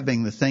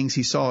describing the things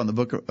he saw in the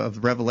book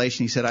of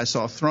Revelation, he said, I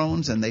saw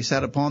thrones, and they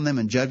sat upon them,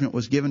 and judgment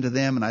was given to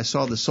them, and I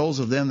saw the souls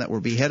of them that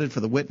were beheaded for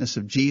the witness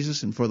of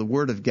Jesus and for the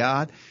word of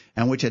God,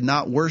 and which had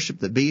not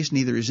worshipped the beast,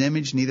 neither his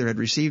image, neither had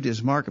received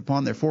his mark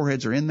upon their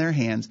foreheads or in their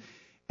hands,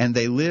 and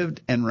they lived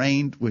and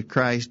reigned with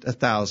Christ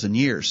 1,000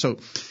 years. So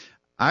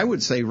I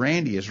would say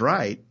Randy is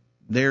right.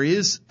 There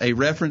is a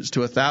reference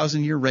to a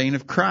 1,000-year reign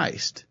of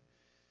Christ.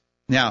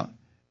 Now,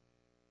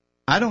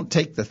 I don't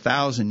take the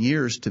 1,000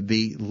 years to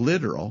be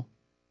literal,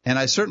 and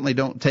I certainly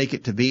don't take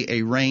it to be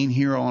a reign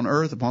here on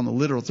earth upon the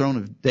literal throne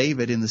of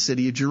David in the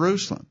city of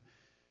Jerusalem.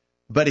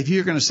 But if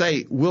you're going to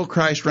say, will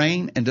Christ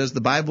reign, and does the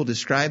Bible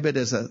describe it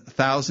as a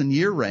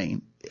 1,000-year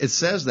reign, it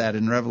says that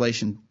in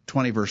Revelation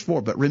 20, verse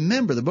 4. But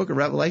remember, the book of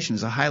Revelation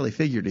is a highly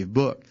figurative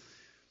book.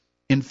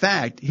 In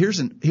fact, here's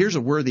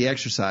a worthy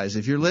exercise.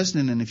 If you're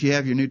listening and if you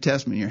have your New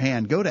Testament in your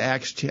hand, go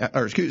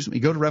to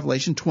go to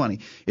Revelation 20.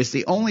 It's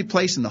the only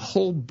place in the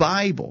whole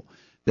Bible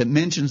that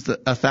mentions the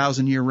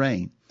 1,000-year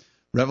reign.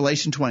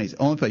 Revelation 20 is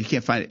the only place. You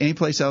can't find it any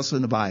place else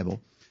in the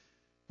Bible.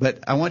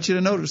 But I want you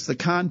to notice the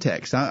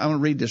context. I'm going to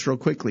read this real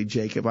quickly,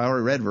 Jacob. I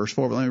already read verse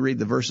 4, but let me read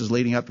the verses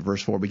leading up to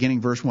verse 4.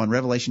 Beginning verse 1,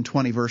 Revelation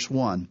 20, verse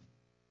 1.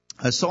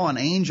 I saw an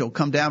angel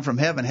come down from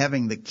heaven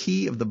having the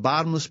key of the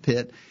bottomless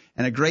pit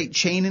and a great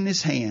chain in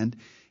his hand,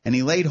 and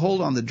he laid hold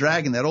on the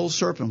dragon, that old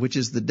serpent, which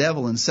is the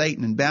devil and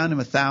Satan, and bound him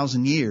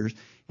 1,000 years,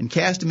 and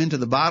cast him into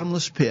the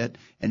bottomless pit,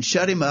 and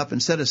shut him up,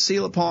 and set a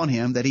seal upon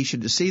him, that he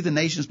should deceive the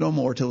nations no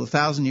more till the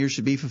 1,000 years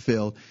should be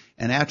fulfilled,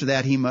 and after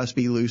that he must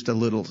be loosed a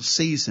little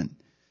season.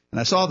 And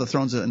I saw the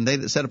thrones, and they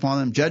that sat upon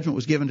them, judgment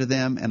was given to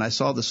them, and I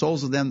saw the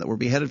souls of them that were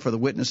beheaded for the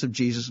witness of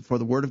Jesus and for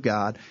the word of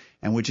God,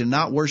 and which had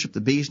not worshipped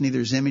the beast, neither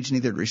his image,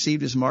 neither had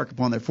received his mark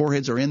upon their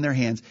foreheads or in their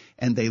hands,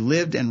 and they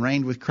lived and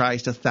reigned with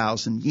Christ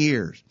 1,000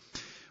 years.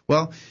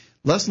 Well,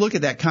 let's look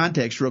at that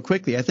context real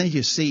quickly. I think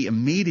you see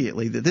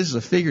immediately that this is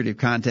a figurative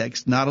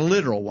context, not a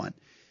literal one.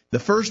 The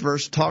first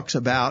verse talks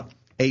about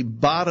a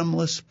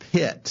bottomless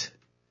pit.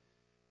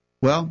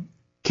 Well,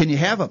 can you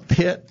have a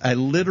pit, a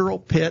literal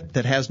pit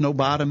that has no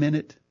bottom in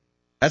it?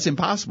 That's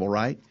impossible,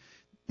 right?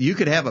 You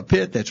could have a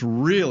pit that's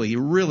really,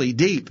 really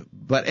deep,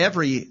 but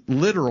every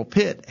literal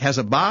pit has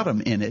a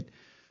bottom in it.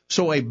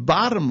 So a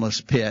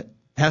bottomless pit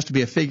has to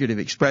be a figurative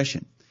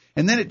expression.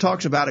 And then it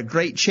talks about a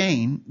great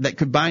chain that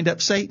could bind up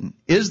Satan.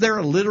 Is there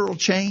a literal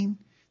chain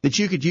that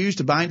you could use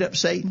to bind up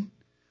Satan?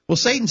 Well,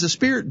 Satan's a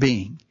spirit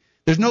being.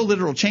 There's no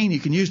literal chain you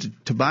can use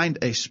to bind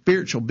a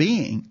spiritual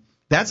being.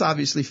 That's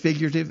obviously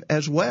figurative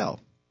as well.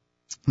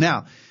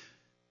 Now,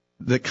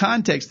 the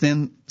context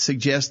then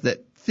suggests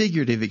that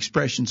figurative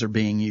expressions are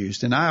being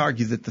used. And I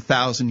argue that the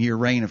 1,000-year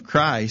reign of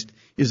Christ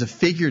is a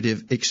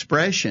figurative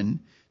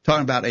expression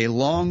talking about a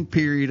long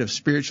period of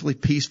spiritually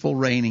peaceful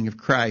reigning of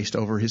Christ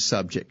over his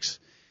subjects.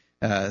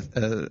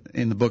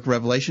 In the book of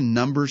Revelation,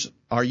 numbers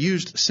are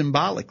used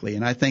symbolically,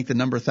 and I think the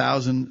number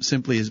 1,000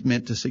 simply is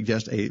meant to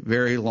suggest a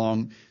very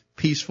long,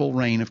 peaceful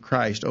reign of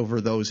Christ over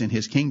those in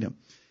his kingdom.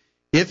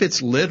 If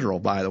it's literal,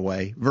 by the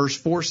way, verse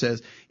 4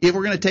 says, if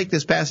we're going to take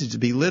this passage to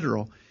be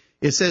literal,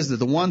 it says that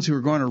the ones who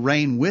are going to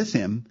reign with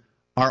him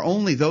are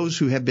only those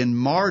who have been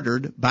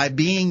martyred by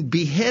being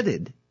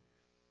beheaded.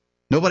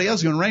 Nobody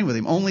else is going to reign with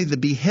him. Only the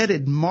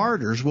beheaded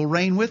martyrs will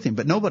reign with him.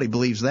 But nobody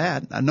believes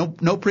that. No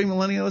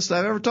premillennialist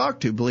I've ever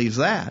talked to believes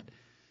that.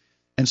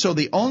 And so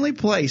the only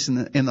place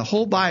in the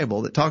whole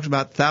Bible that talks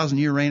about the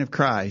 1,000-year reign of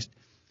Christ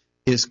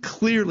is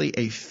clearly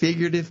a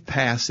figurative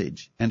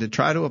passage. And to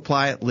try to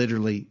apply it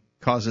literally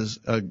causes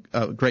a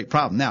great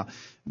problem. Now,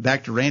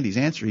 back to Randy's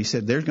answer, he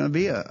said there's going to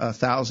be a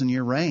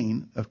 1,000-year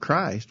reign of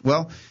Christ.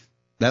 Well,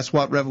 that's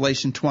what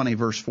Revelation 20,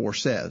 verse 4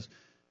 says.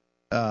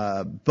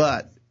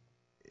 But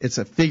it's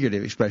a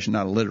figurative expression,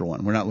 not a literal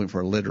one. We're not looking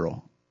for a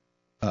literal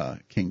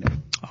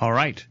kingdom. All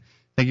right.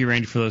 Thank you,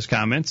 Randy, for those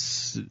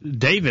comments.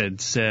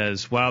 David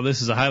says, while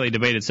this is a highly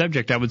debated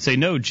subject, I would say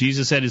no.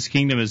 Jesus said his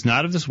kingdom is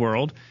not of this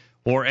world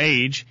or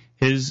age.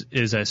 His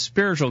is a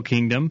spiritual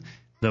kingdom,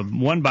 the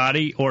one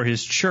body, or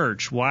his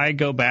church. Why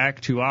go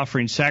back to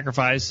offering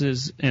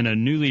sacrifices in a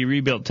newly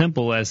rebuilt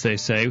temple, as they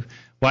say?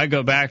 Why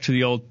go back to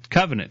the old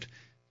covenant?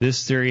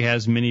 This theory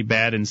has many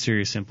bad and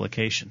serious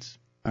implications.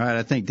 All right,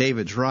 I think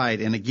David's right.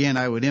 And again,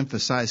 I would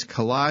emphasize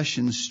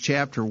Colossians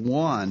chapter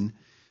 1.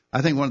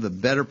 I think one of the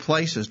better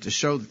places to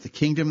show that the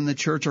kingdom and the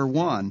church are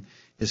one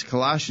is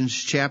Colossians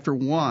chapter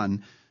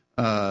 1,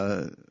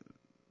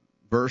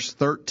 verse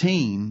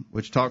 13,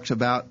 which talks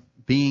about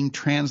being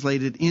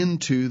translated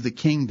into the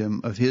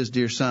kingdom of his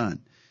dear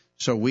Son.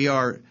 So we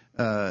are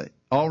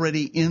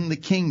already in the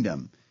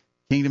kingdom.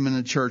 Kingdom and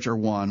the church are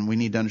one. We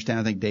need to understand,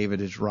 I think David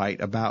is right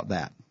about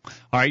that.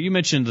 All right, you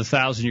mentioned the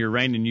 1,000-year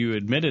reign, and you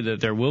admitted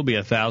that there will be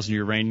a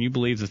 1,000-year reign. You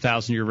believe the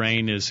 1,000-year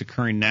reign is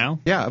occurring now?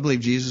 Yeah, I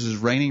believe Jesus is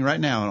reigning right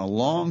now in a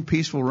long,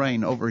 peaceful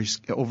reign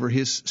over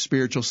his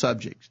spiritual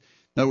subjects.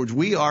 In other words,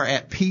 we are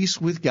at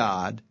peace with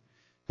God.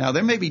 Now,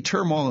 there may be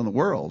turmoil in the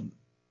world,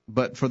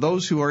 but for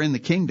those who are in the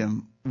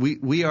kingdom,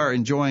 we are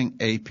enjoying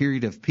a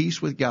period of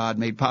peace with God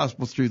made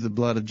possible through the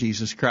blood of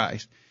Jesus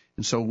Christ.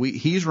 And so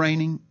he's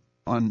reigning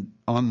on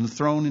the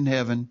throne in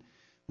heaven.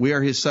 We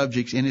are his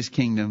subjects in his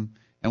kingdom,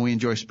 and we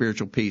enjoy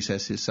spiritual peace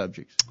as his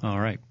subjects. All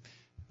right.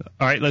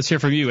 All right, let's hear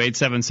from you,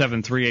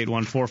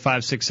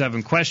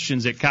 877-381-4567,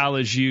 questions at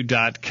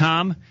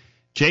collegeu.com.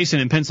 Jason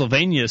in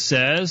Pennsylvania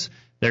says,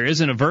 there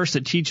isn't a verse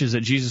that teaches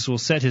that Jesus will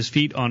set his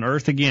feet on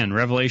earth again.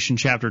 Revelation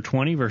chapter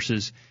 20,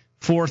 verses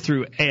 4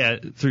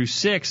 through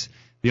 6,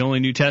 the only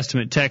New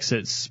Testament text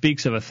that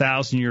speaks of a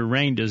 1,000-year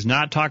reign, does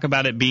not talk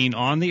about it being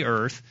on the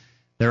earth.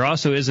 There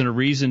also isn't a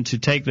reason to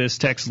take this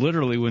text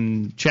literally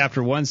when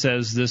chapter 1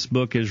 says this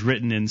book is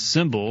written in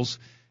symbols.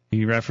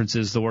 He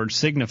references the word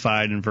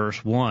signified in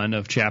verse 1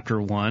 of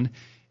chapter 1,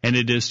 and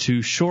it is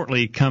to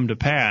shortly come to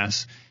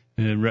pass.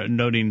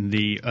 noting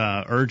the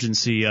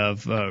urgency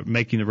of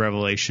making the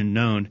revelation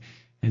known.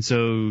 And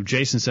so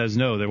Jason says,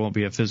 no, there won't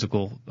be a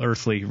physical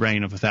earthly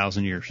reign of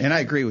 1,000 years. And I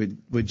agree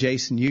with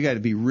Jason. You got to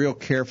be real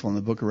careful in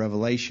the book of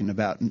Revelation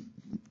about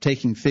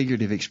taking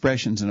figurative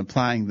expressions and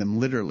applying them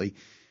literally.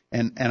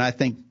 And I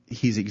think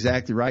he's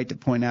exactly right to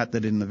point out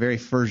that in the very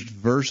first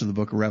verse of the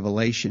book of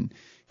Revelation,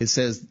 it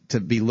says to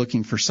be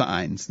looking for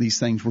signs. These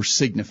things were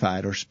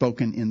signified or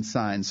spoken in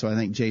signs. So I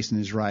think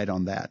Jason is right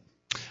on that.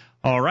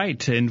 All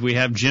right, and we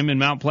have Jim in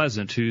Mount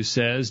Pleasant who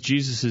says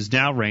Jesus is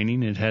now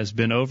reigning. It has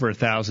been over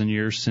 1,000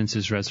 years since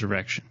his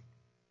resurrection.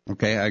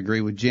 Okay, I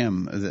agree with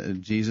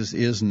Jim. Jesus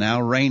is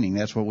now reigning.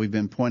 That's what we've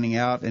been pointing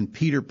out. And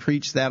Peter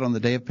preached that on the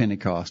day of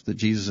Pentecost, that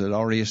Jesus had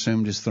already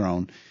assumed his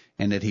throne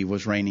and that he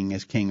was reigning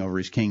as king over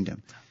his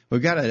kingdom.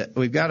 We've got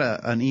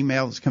an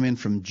email that's come in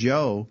from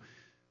Joe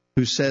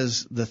who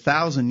says the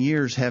 1,000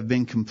 years have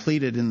been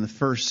completed in the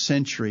first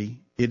century.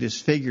 It is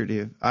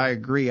figurative. I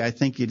agree. I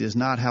think it is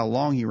not how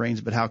long he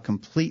reigns, but how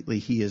completely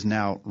he is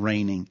now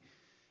reigning.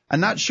 I'm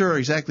not sure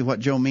exactly what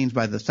Joe means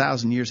by the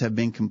 1,000 years have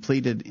been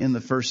completed in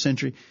the first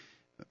century.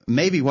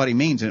 Maybe what he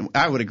means, and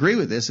I would agree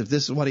with this if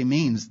this is what he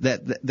means,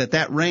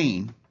 that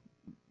reign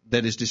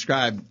that is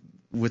described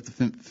with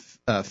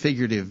the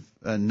figurative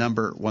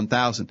number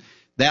 1,000,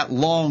 that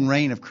long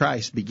reign of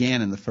Christ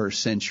began in the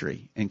first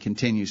century and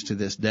continues to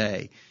this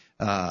day.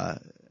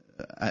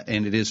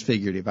 And it is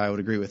figurative. I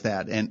would agree with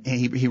that. And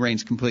he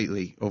reigns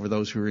completely over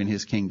those who are in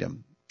his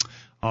kingdom.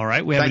 All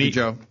right. Thank you,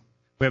 Joe.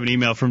 We have an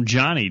email from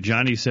Johnny.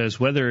 Johnny says,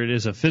 whether it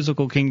is a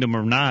physical kingdom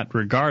or not,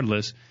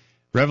 regardless,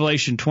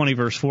 Revelation 20,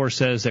 verse 4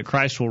 says that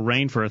Christ will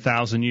reign for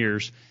 1,000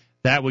 years.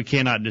 That we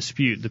cannot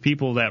dispute. The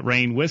people that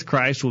reign with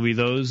Christ will be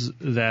those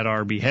that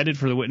are beheaded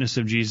for the witness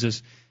of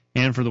Jesus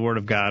and for the word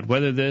of God.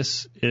 Whether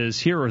this is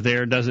here or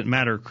there doesn't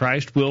matter.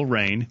 Christ will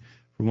reign.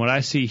 From what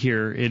I see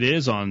here, it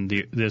is on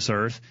this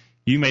earth.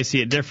 You may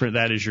see it different.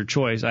 That is your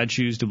choice. I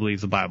choose to believe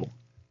the Bible.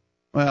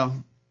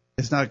 Well,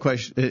 it's not a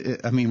question.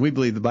 I mean, we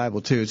believe the Bible,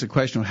 too. It's a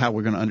question of how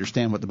we're going to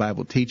understand what the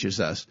Bible teaches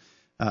us.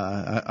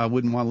 I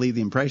wouldn't want to leave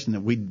the impression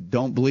that we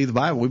don't believe the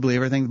Bible. We believe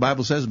everything the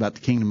Bible says about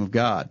the kingdom of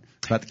God,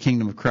 about the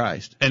kingdom of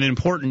Christ. An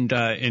important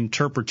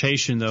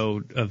interpretation,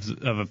 though, of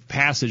a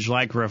passage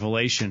like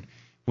Revelation,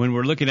 when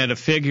we're looking at a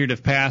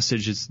figurative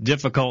passage, it's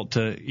difficult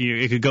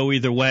it could go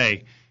either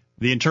way.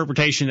 The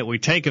interpretation that we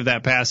take of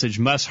that passage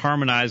must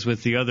harmonize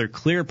with the other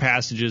clear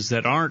passages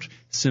that aren't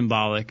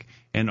symbolic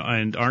and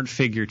aren't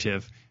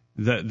figurative.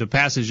 The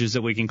passages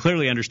that we can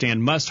clearly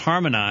understand must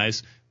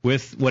harmonize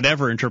with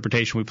whatever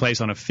interpretation we place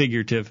on a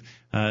figurative,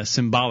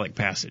 symbolic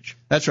passage.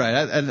 That's right.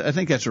 I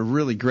think that's a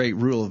really great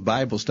rule of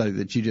Bible study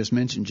that you just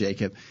mentioned,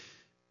 Jacob.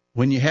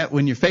 When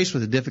you're faced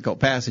with a difficult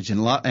passage,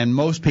 and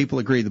most people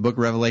agree the book of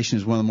Revelation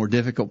is one of the more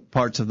difficult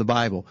parts of the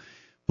Bible.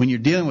 When you're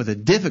dealing with a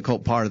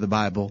difficult part of the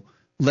Bible,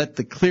 let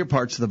the clear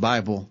parts of the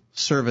Bible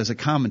serve as a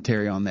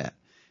commentary on that.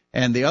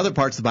 And the other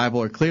parts of the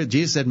Bible are clear.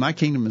 Jesus said, my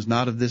kingdom is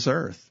not of this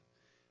earth.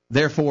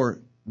 Therefore,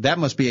 that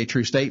must be a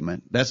true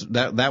statement.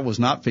 That was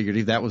not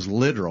figurative. That was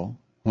literal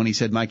when he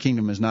said, my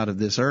kingdom is not of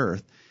this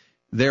earth.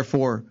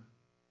 Therefore,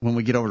 when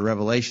we get over to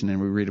Revelation and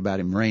we read about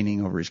him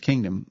reigning over his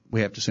kingdom, we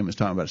have to assume it's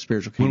talking about a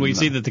spiritual kingdom. When we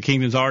see that the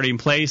kingdom's already in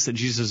place, that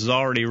Jesus is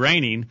already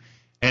reigning,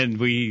 and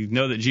we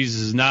know that Jesus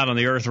is not on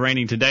the earth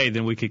reigning today,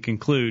 then we could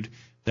conclude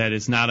that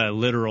it's not a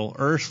literal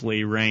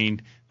earthly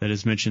reign that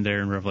is mentioned there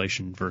in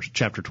Revelation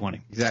chapter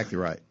 20. Exactly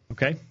right.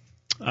 Okay.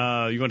 You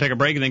want to take a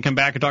break and then come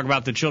back and talk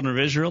about the children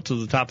of Israel to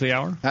the top of the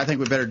hour? I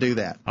think we better do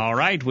that. All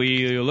right.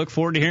 We look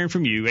forward to hearing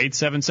from you.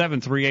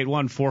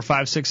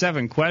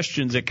 877-381-4567.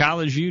 Questions at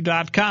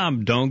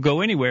collegeview.com. Don't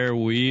go anywhere.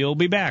 We'll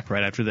be back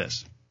right after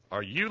this.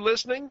 Are you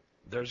listening?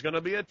 There's going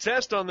to be a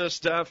test on this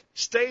stuff.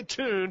 Stay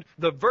tuned.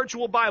 The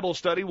virtual Bible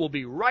study will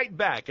be right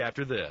back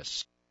after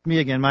this. Me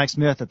again, Mike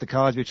Smith at the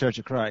College View Church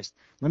of Christ.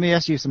 Let me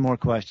ask you some more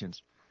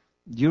questions.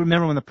 Do you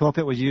remember when the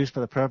pulpit was used for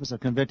the purpose of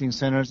convicting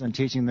sinners and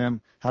teaching them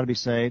how to be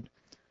saved?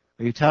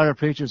 Are you tired of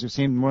preachers who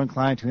seem more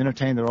inclined to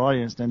entertain their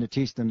audience than to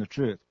teach them the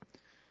truth?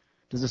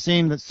 Does it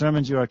seem that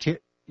sermons you're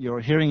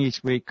hearing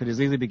each week could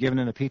as easily be given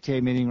in a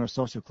PTA meeting or a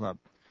social club?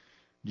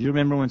 Do you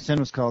remember when sin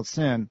was called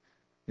sin?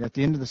 At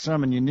the end of the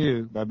sermon you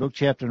knew, by book,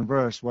 chapter, and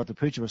verse, what the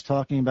preacher was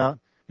talking about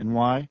and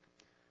why?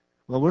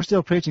 Well, we're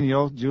still preaching the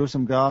old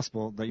Jerusalem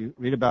gospel that you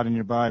read about in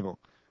your Bible.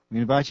 We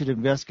invite you to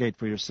investigate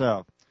for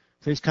yourself.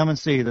 Please come and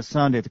see this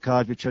Sunday at the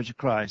College View Church of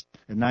Christ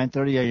at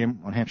 9:30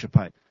 a.m. on Hampshire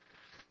Pike.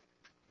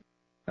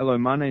 Hello,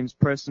 my name's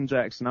Preston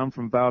Jackson. I'm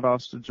from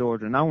Valdosta,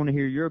 Georgia, and I want to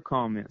hear your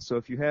comments. So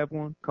if you have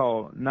one,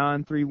 call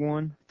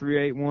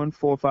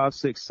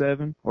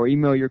 931-381-4567 or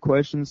email your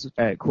questions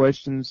at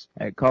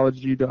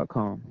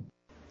collegeview.com.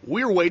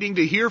 We're waiting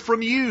to hear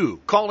from you.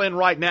 Call in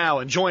right now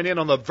and join in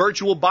on the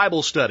virtual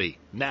Bible study.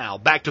 Now,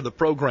 back to the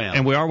program.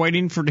 And we are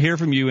waiting to hear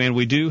from you, and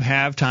we do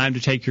have time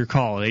to take your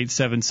call at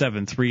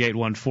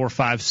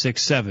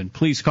 877-381-4567.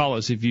 Please call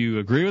us if you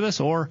agree with us,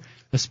 or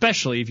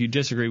especially if you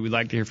disagree. We'd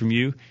like to hear from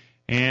you.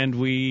 And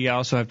we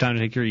also have time to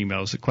take your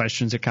emails at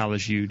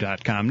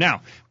questions@collegeu.com.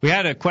 Now, we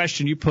had a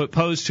question you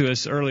posed to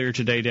us earlier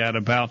today, Dad,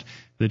 about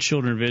the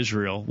children of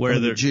Israel, where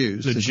the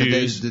Jews,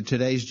 today's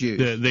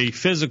Jews, the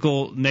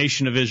physical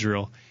nation of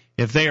Israel,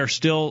 if they are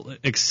still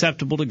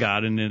acceptable to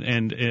God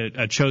and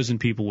a chosen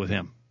people with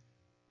Him.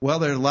 Well,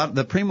 there's a lot.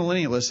 The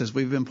premillennialists, as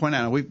we've been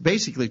pointing out, we've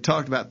basically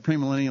talked about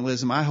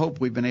premillennialism. I hope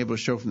we've been able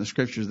to show from the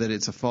Scriptures that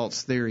it's a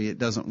false theory. It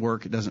doesn't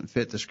work. It doesn't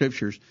fit the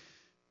Scriptures.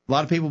 A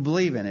lot of people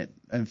believe in it.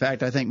 In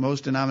fact, I think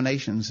most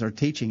denominations are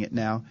teaching it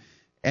now.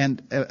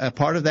 And a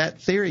part of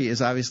that theory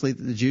is obviously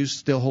that the Jews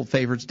still hold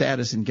favored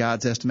status in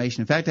God's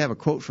estimation. In fact, I have a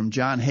quote from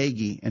John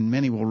Hagee, and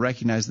many will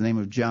recognize the name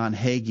of John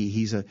Hagee.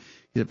 He's a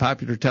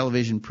popular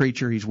television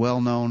preacher. He's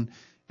well known,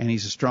 and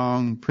he's a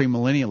strong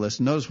premillennialist.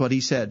 Notice what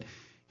he said.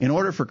 In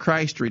order for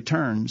Christ to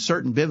return,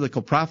 certain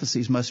biblical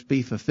prophecies must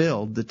be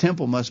fulfilled. The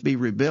temple must be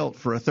rebuilt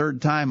for a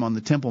third time on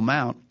the Temple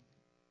Mount.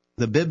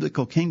 The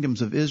biblical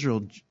kingdoms of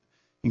Israel,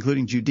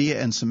 including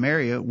Judea and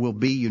Samaria, will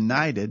be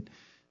united.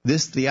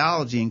 This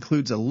theology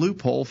includes a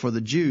loophole for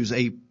the Jews,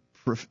 a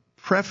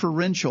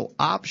preferential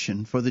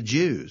option for the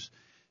Jews.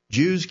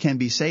 Jews can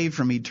be saved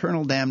from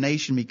eternal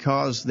damnation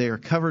because they are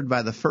covered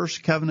by the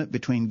first covenant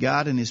between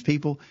God and His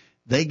people.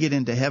 They get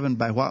into heaven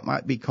by what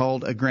might be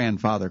called a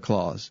grandfather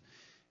clause.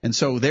 And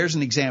so there's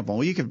an example.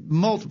 Well, you could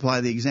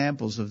multiply the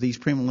examples of these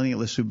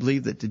premillennialists who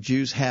believe that the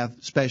Jews have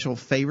special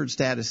favored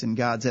status in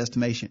God's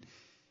estimation.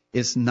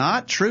 It's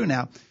not true.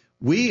 Now,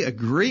 we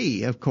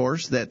agree, of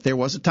course, that there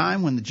was a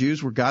time when the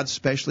Jews were God's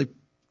specially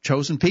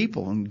chosen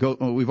people. And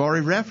we've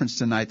already referenced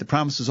tonight the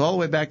promises all the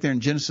way back there in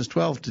Genesis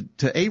 12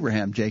 to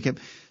Abraham, Jacob.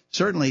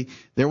 Certainly,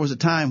 there was a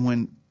time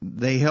when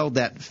they held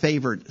that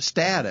favored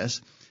status,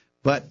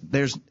 but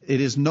it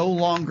is no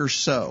longer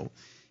so.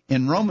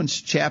 In Romans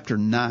chapter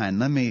 9,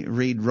 let me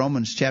read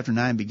Romans chapter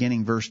 9,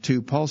 beginning verse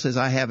 2. Paul says,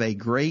 I have a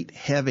great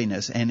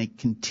heaviness and a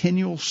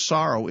continual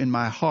sorrow in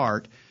my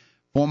heart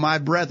for my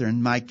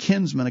brethren, my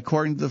kinsmen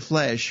according to the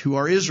flesh, who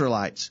are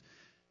Israelites,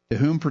 to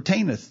whom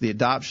pertaineth the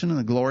adoption and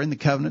the glory and the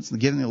covenants and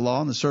the giving of the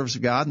law and the service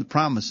of God and the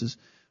promises,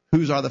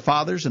 whose are the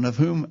fathers, and of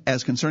whom,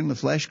 as concerning the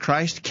flesh,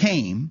 Christ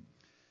came.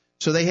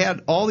 So they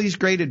had all these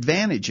great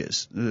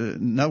advantages.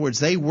 In other words,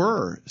 they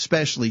were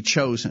specially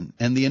chosen,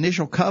 and the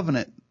initial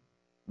covenant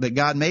that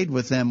God made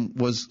with them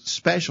was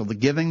special. The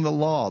giving the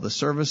law, the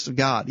service of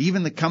God,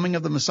 even the coming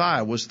of the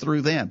Messiah was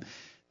through them.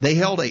 They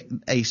held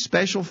a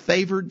special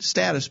favored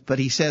status, but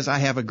he says, I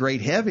have a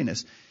great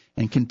heaviness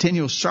and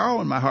continual sorrow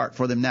in my heart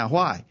for them. Now,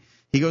 why?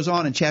 He goes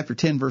on in chapter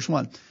 10, verse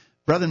 1.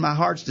 Brethren, my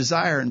heart's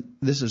desire, and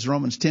this is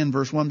Romans 10,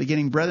 verse 1,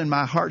 beginning, brethren,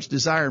 my heart's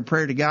desire and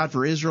prayer to God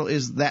for Israel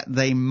is that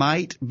they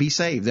might be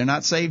saved. They're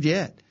not saved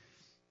yet.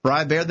 For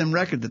I bear them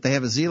record that they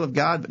have a zeal of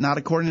God, but not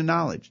according to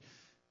knowledge.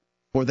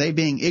 For they,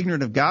 being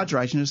ignorant of God's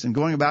righteousness and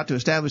going about to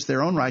establish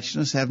their own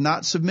righteousness, have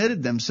not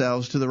submitted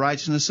themselves to the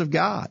righteousness of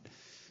God.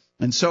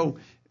 And so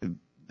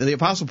the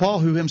Apostle Paul,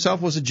 who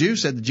himself was a Jew,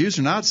 said the Jews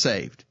are not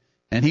saved.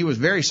 And he was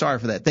very sorry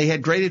for that. They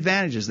had great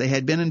advantages. They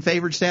had been in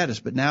favored status,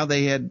 but now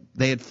they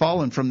had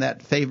fallen from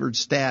that favored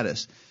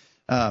status.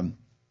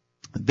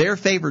 Their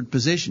favored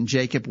position,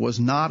 Jacob, was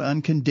not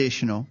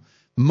unconditional.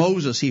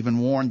 Moses even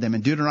warned them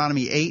in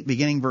Deuteronomy 8,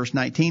 beginning verse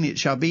 19, it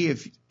shall be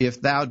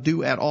if thou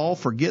do at all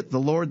forget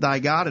the Lord thy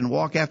God and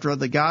walk after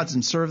other gods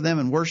and serve them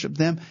and worship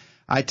them,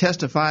 I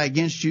testify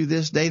against you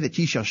this day that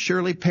ye shall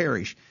surely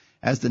perish.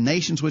 As the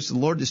nations which the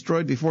Lord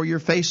destroyed before your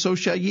face, so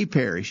shall ye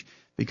perish,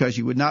 because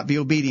you would not be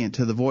obedient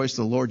to the voice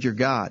of the Lord your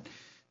God.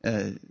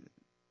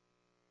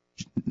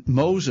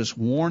 Moses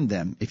warned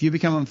them, if you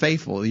become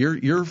unfaithful,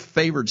 your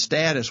favored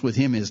status with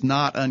him is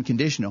not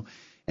unconditional.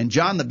 And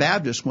John the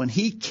Baptist, when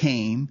he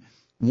came,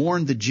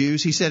 warned the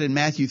Jews. He said in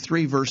Matthew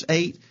 3, verse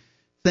 8,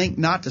 think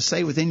not to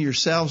say within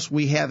yourselves,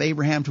 we have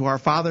Abraham to our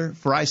father.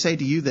 For I say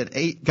to you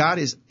that God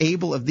is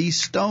able of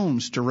these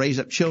stones to raise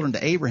up children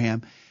to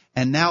Abraham.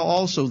 And now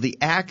also the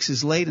axe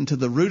is laid unto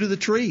the root of the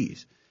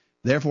trees.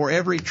 Therefore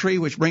every tree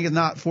which bringeth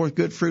not forth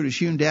good fruit is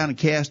hewn down and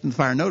cast in the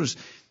fire. Notice,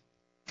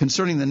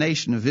 concerning the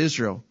nation of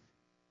Israel,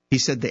 he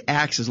said the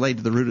axe is laid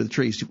to the root of the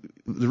trees.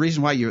 The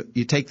reason why you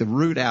take the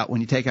root out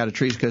when you take out a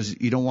tree is because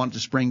you don't want it to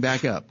spring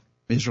back up.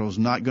 Israel is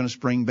not going to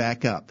spring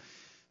back up.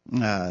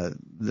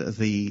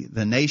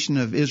 The nation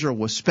of Israel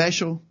was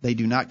special. They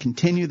do not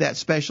continue that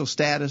special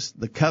status.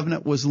 The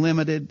covenant was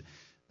limited.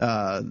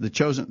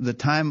 The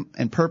time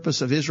and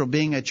purpose of Israel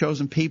being a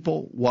chosen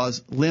people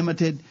was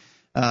limited.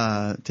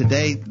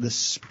 Today, the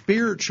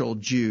spiritual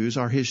Jews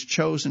are his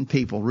chosen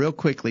people. Real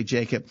quickly,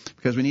 Jacob,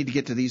 because we need to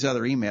get to these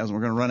other emails and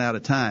we're going to run out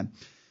of time.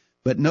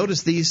 But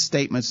notice these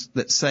statements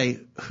that say,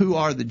 who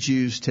are the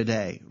Jews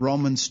today?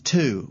 Romans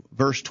 2,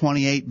 verse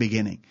 28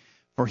 beginning.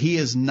 For he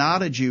is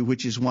not a Jew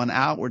which is one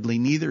outwardly,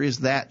 neither is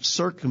that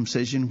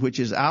circumcision which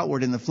is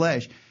outward in the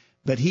flesh,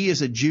 but he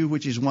is a Jew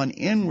which is one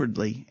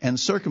inwardly, and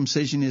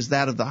circumcision is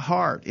that of the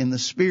heart, in the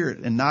spirit,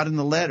 and not in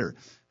the letter,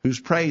 whose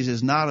praise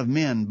is not of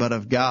men, but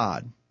of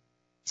God.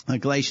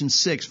 Galatians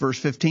 6, verse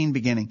 15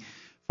 beginning.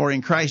 For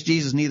in Christ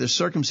Jesus neither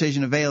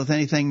circumcision availeth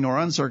anything nor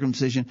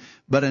uncircumcision,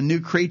 but a new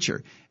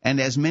creature.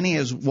 And as many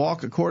as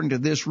walk according to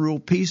this rule,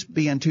 peace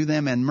be unto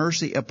them and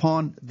mercy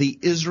upon the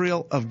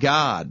Israel of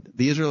God.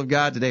 The Israel of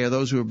God today are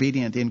those who are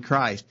obedient in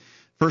Christ.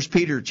 1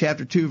 Peter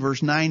chapter 2,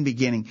 verse 9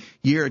 beginning,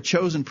 ye are a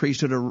chosen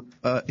priesthood,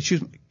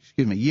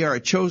 ye are a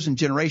chosen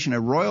generation, a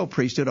royal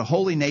priesthood, a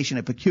holy nation,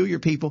 a peculiar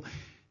people,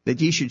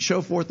 that ye should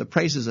show forth the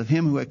praises of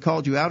him who hath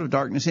called you out of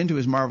darkness into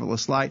his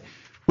marvelous light,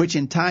 which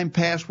in time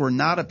past were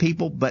not a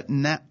people, but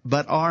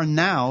are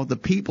now the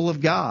people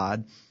of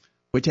God,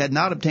 which had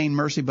not obtained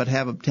mercy, but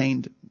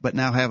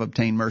now have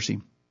obtained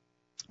mercy.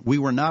 We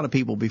were not a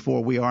people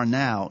before, we are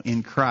now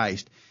in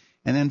Christ.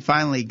 And then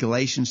finally,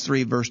 Galatians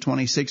 3, verse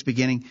 26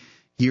 beginning,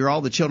 ye are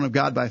all the children of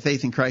God by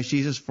faith in Christ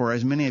Jesus, for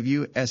as many of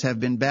you as have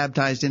been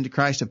baptized into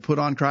Christ have put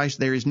on Christ.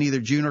 There is neither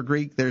Jew nor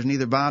Greek, there is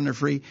neither bond nor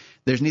free,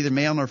 there is neither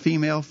male nor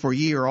female, for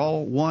ye are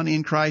all one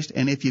in Christ.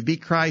 And if ye be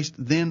Christ,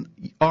 then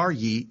are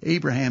ye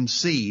Abraham's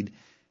seed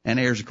and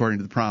heirs according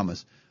to the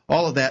promise.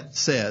 All of that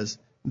says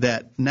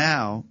that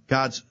now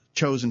God's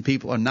chosen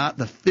people are not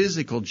the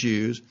physical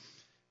Jews,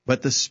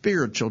 but the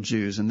spiritual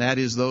Jews, and that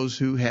is those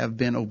who have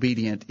been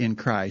obedient in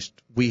Christ.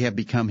 We have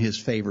become his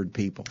favored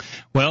people.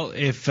 Well,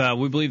 if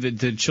we believe that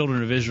the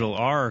children of Israel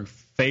are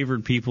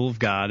favored people of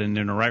God and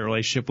in a right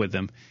relationship with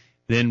them,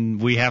 then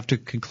we have to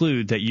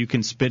conclude that you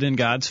can spit in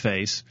God's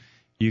face,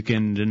 you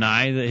can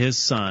deny his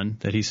Son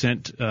that he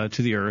sent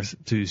to the earth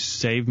to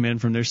save men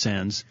from their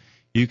sins,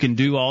 you can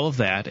do all of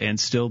that and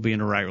still be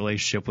in a right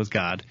relationship with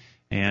God.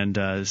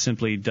 And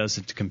simply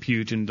doesn't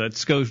compute. And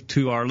let's go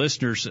to our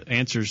listeners'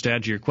 answers to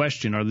add to your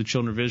question. Are the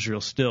children of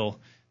Israel still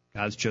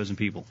God's chosen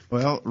people?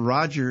 Well,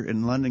 Roger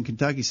in London,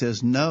 Kentucky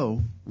says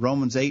no.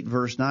 Romans 8,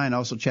 verse 9,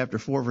 also chapter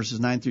 4, verses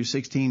 9 through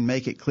 16,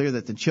 make it clear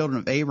that the children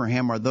of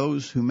Abraham are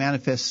those who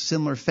manifest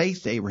similar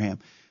faith to Abraham.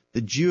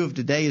 The Jew of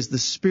today is the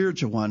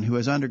spiritual one who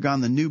has undergone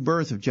the new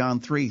birth of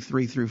John 3,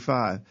 3 through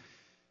 5.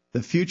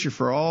 The future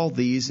for all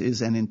these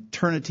is an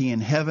eternity in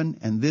heaven,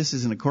 and this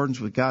is in accordance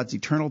with God's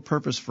eternal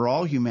purpose for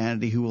all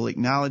humanity who will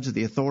acknowledge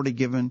the authority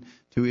given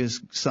to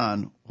his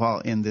Son while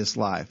in this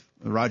life.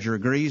 Roger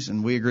agrees,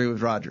 and we agree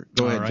with Roger.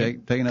 Go ahead,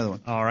 Jake. Take another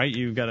one. All right,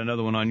 you've got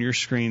another one on your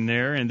screen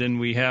there, and then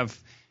we have,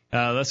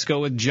 let's go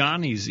with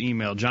Johnny's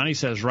email. Johnny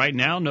says, right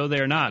now, no, they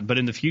are not, but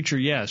in the future,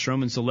 yes.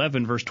 Romans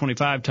 11, verse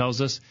 25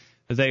 tells us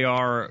that they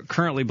are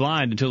currently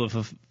blind until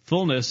the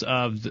fullness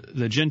of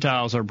the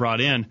Gentiles are brought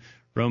in.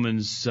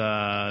 Romans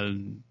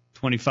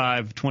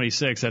 25,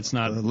 26, that's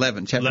not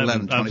 11, chapter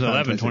 11,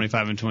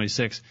 25 and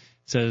 26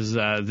 says,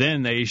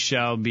 then they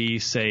shall be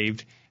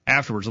saved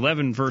afterwards.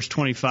 11, verse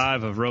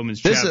 25 of Romans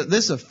chapter.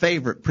 This is a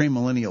favorite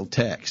premillennial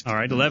text. All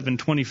right,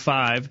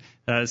 11:25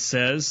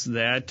 says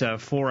that,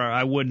 for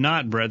I would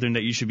not, brethren,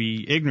 that you should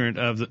be ignorant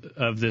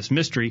of this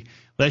mystery,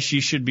 lest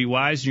ye should be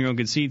wise in your own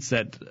conceits,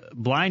 that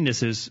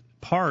blindness is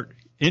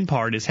in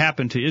part is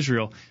happened to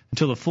Israel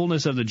until the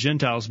fullness of the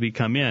Gentiles be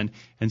come in.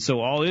 And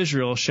so all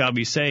Israel shall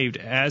be saved,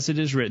 as it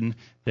is written,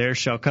 there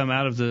shall come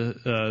out of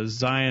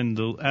Zion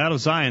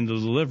the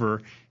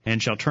deliverer,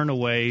 and shall turn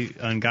away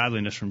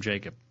ungodliness from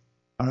Jacob.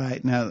 All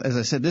right. Now, as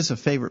I said, this is a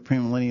favorite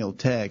premillennial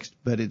text,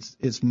 but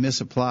it's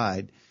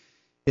misapplied.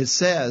 It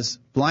says,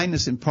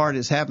 blindness in part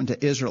has happened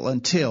to Israel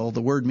until,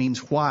 the word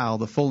means while,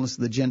 the fullness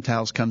of the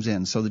Gentiles comes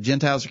in. So the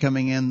Gentiles are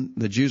coming in,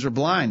 the Jews are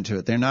blind to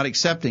it. They're not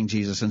accepting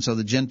Jesus, and so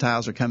the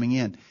Gentiles are coming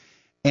in.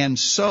 And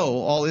so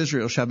all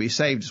Israel shall be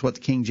saved, is what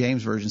the King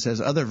James Version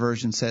says. Other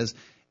version says,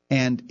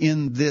 and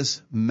in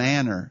this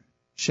manner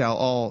shall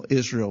all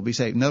Israel be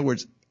saved. In other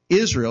words,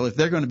 Israel, if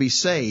they're going to be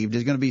saved,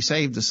 is going to be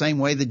saved the same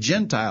way the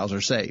Gentiles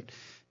are saved.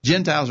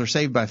 Gentiles are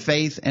saved by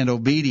faith and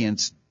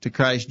obedience to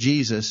Christ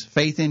Jesus,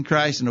 faith in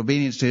Christ and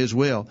obedience to his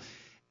will.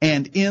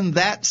 And in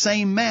that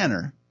same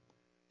manner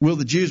will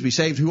the Jews be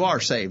saved who are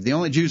saved. The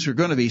only Jews who are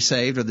going to be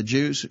saved are the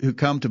Jews who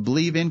come to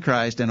believe in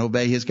Christ and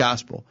obey his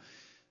gospel.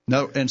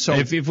 No, and so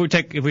if we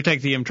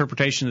take the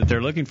interpretation that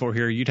they're looking for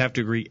here, you'd have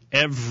to agree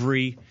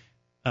every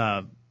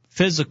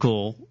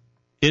physical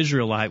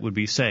Israelite would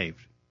be saved.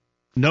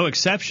 No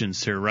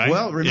exceptions here, right?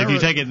 Well, remember, if you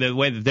take it the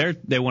way that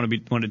they want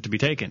it to be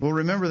taken. Well,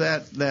 remember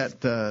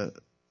that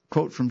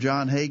quote from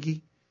John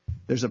Hagee?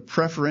 There's a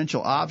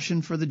preferential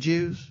option for the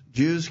Jews.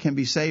 Jews can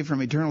be saved from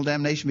eternal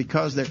damnation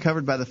because they're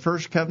covered by the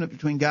first covenant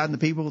between God and the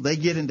people. They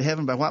get into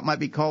heaven by what might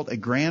be called a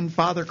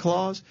grandfather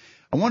clause.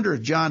 I wonder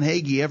if John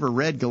Hagee ever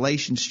read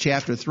Galatians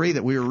chapter 3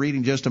 that we were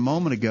reading just a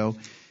moment ago.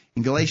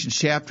 In Galatians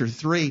chapter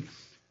 3,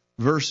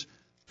 verse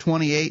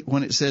 28,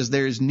 when it says,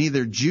 there is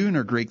neither Jew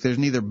nor Greek, there's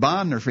neither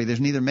bond nor free, there's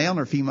neither male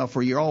nor female,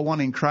 for you're all one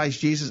in Christ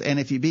Jesus, and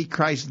if you be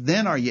Christ,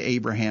 then are you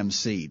Abraham's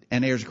seed,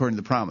 and heirs according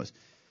to the promise.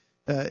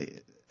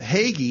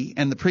 Hagee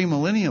and the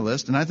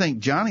premillennialist, and I think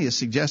Johnny is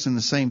suggesting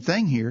the same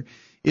thing here,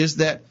 is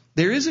that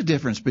there is a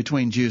difference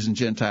between Jews and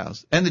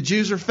Gentiles, and the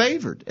Jews are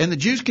favored, and the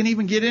Jews can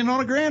even get in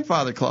on a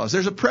grandfather clause.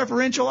 There's a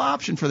preferential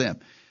option for them.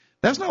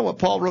 That's not what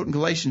Paul wrote in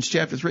Galatians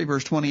chapter 3,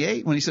 verse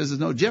 28, when he says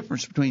there's no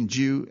difference between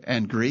Jew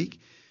and Greek.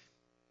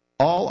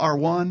 All are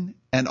one,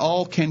 and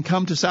all can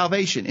come to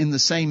salvation in the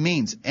same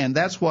means. And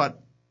that's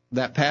what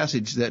that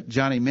passage that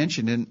Johnny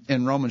mentioned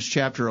in Romans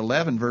chapter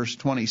 11, verse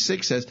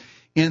 26 says,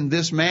 in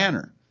this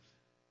manner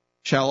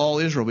shall all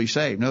Israel be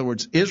saved. In other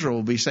words, Israel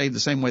will be saved the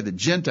same way the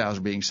Gentiles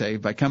are being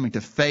saved, by coming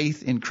to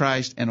faith in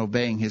Christ and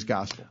obeying his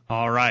gospel.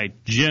 All right.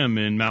 Jim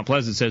in Mount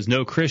Pleasant says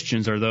no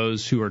Christians are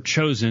those who are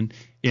chosen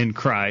in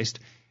Christ.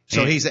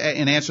 So he's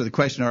in answer to the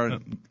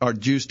question, are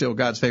Jews still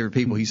God's favorite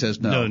people? He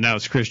says no. No, now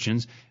it's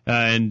Christians.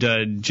 And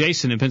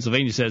Jason in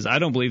Pennsylvania says, I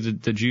don't believe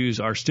that the Jews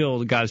are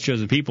still God's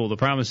chosen people. The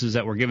promises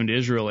that were given to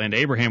Israel and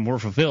Abraham were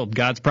fulfilled.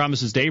 God's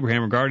promises to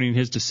Abraham regarding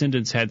his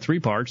descendants had three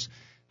parts.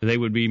 They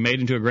would be made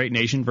into a great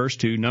nation, verse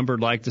 2,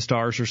 numbered like the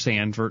stars or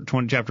sand,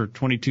 chapter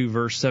 22,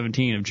 verse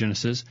 17 of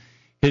Genesis.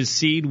 His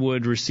seed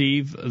would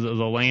receive the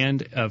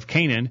land of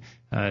Canaan,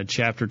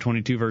 chapter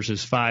 22,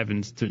 verses 5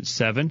 and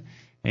 7.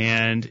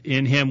 And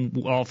in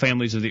him all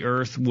families of the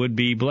earth would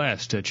be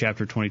blessed,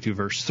 chapter 22,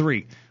 verse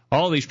 3.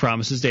 All these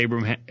promises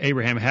to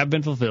Abraham have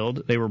been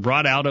fulfilled. They were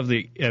brought out of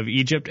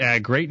Egypt a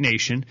great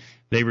nation.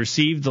 They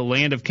received the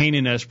land of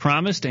Canaan as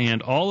promised,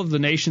 and all of the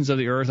nations of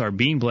the earth are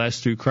being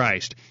blessed through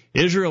Christ.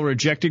 Israel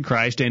rejected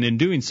Christ, and in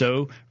doing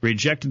so,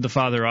 rejected the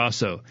Father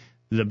also.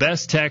 The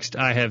best text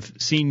I have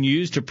seen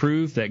used to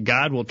prove that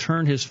God will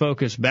turn his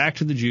focus back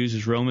to the Jews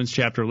is Romans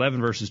chapter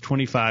 11, verses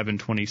 25 and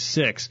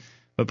 26.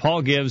 But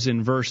Paul gives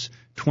in verse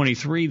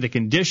 23 the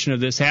condition of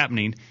this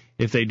happening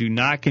if they do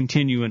not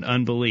continue in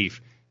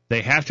unbelief.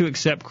 They have to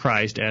accept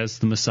Christ as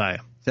the Messiah.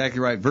 Exactly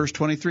right. Verse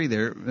 23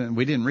 there,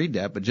 we didn't read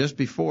that, but just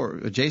before,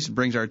 Jason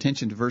brings our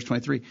attention to verse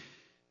 23.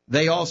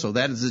 They also,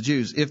 that is the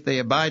Jews, if they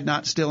abide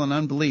not still in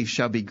unbelief,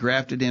 shall be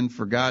grafted in,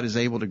 for God is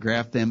able to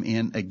graft them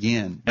in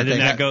again. And then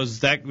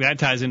that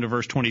ties into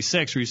verse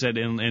 26, where he said,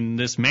 in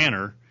this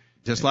manner.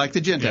 Just like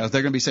the Gentiles.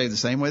 They're going to be saved the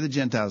same way the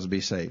Gentiles will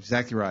be saved.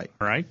 Exactly right.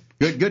 All right.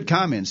 Good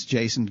comments,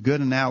 Jason.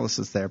 Good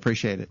analysis there.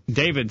 Appreciate it.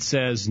 David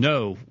says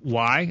no.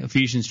 Why?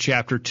 Ephesians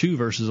chapter 2,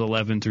 verses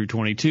 11 through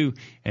 22,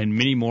 and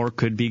many more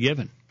could be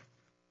given.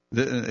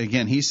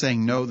 Again, he's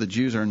saying no, the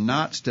Jews are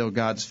not still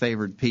God's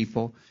favored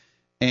people.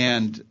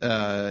 And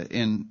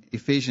in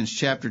Ephesians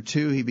chapter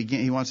 2,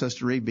 he wants us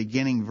to read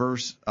beginning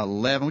verse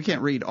 11. We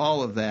can't read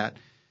all of that,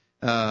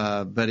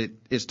 but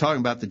it's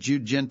talking about the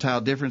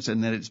Jew-Gentile difference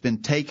and that it's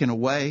been taken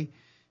away,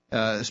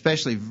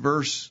 especially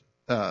verse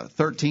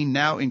 13.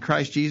 Now in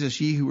Christ Jesus,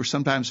 ye who were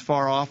sometimes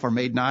far off are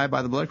made nigh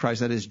by the blood of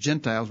Christ. That is,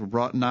 Gentiles were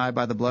brought nigh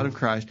by the blood of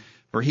Christ.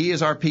 For he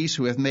is our peace,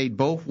 who hath made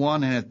both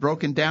one and hath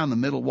broken down the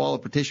middle wall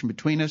of partition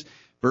between us.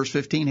 Verse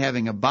 15,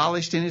 having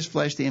abolished in his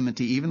flesh the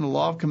enmity, even the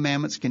law of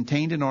commandments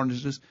contained in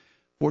ordinances,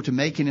 for to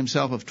make in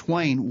himself of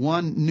twain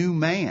one new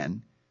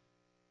man,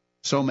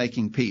 so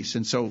making peace.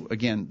 And so,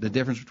 again, the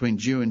difference between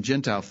Jew and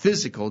Gentile,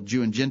 physical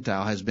Jew and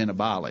Gentile, has been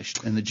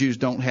abolished, and the Jews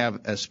don't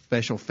have a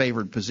special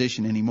favored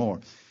position anymore.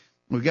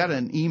 We've got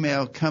an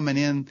email coming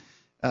in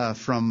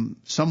from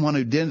someone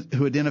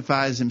who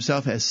identifies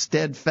himself as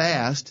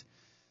steadfast.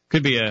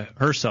 Could be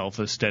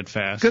herself as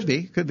steadfast. Could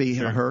be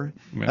her.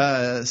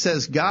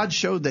 Says, God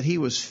showed that he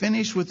was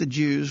finished with the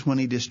Jews when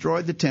he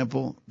destroyed the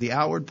temple. The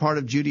outward part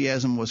of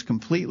Judaism was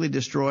completely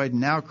destroyed.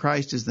 Now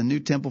Christ is the new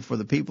temple for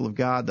the people of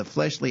God. The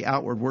fleshly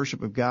outward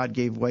worship of God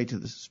gave way to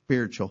the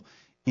spiritual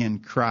in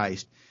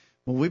Christ.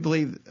 Well, we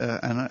believe,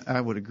 and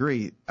I would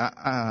agree,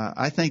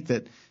 I think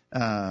that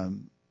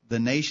the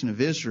nation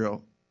of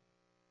Israel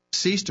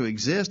ceased to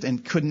exist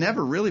and could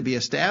never really be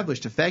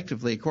established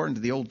effectively according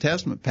to the Old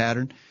Testament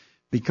pattern,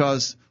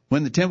 because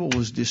when the temple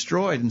was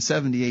destroyed in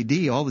 70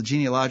 A.D., all the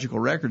genealogical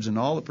records and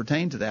all that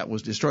pertained to that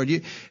was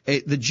destroyed.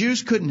 The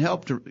Jews couldn't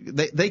help to,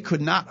 they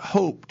could not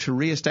hope to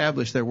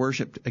reestablish their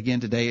worship again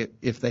today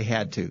if they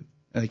had to.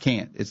 They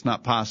can't. It's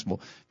not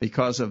possible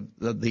because of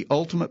the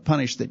ultimate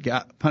punishment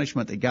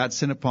that God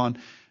sent upon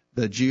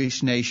the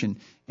Jewish nation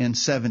in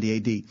 70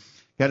 A.D.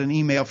 Got an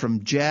email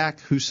from Jack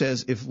who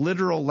says, if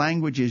literal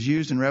language is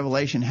used in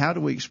Revelation, how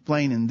do we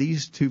explain in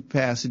these two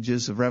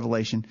passages of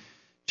Revelation,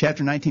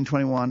 chapter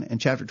 19:21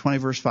 and chapter 20,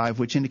 verse 5,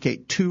 which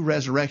indicate two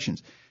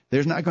resurrections?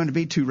 There's not going to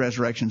be two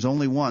resurrections,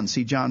 only one.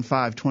 See John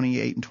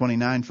 5:28 and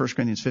 29, 1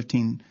 Corinthians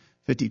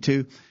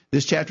 15:52.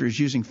 This chapter is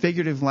using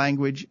figurative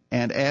language,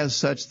 and as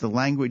such, the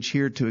language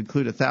here to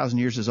include 1,000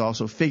 years is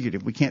also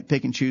figurative. We can't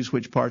pick and choose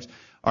which parts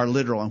are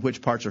literal and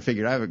which parts are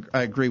figurative.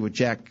 I agree with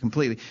Jack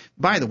completely.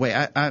 By the way,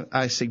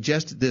 I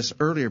suggested this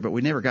earlier, but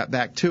we never got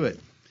back to it.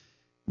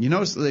 You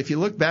notice that if you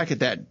look back at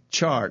that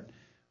chart,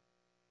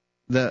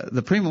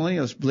 the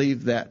premillennialists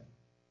believe that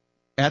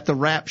at the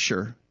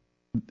rapture,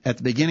 at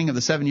the beginning of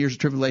the 7 years of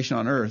tribulation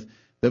on earth,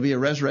 there'll be a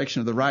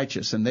resurrection of the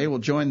righteous, and they will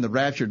join the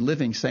raptured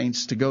living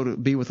saints to go to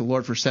be with the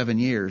Lord for 7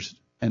 years.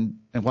 And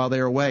while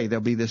they're away,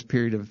 there'll be this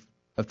period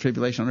of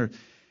tribulation on earth.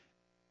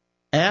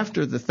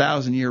 After the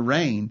 1,000-year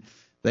reign,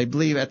 they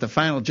believe at the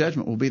final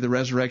judgment will be the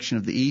resurrection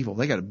of the evil.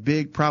 They got a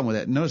big problem with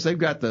that. Notice they've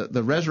got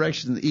the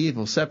resurrection of the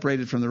evil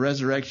separated from the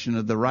resurrection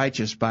of the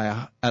righteous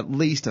by at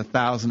least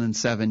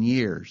 1,007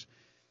 years.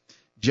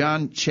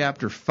 John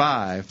chapter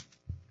 5,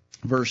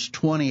 verse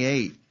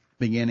 28,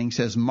 beginning,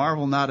 says,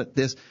 marvel not at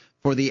this,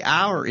 for the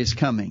hour is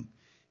coming,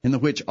 in the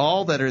which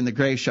all that are in the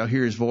grave shall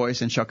hear his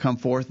voice, and shall come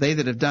forth, they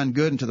that have done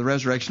good unto the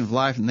resurrection of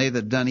life, and they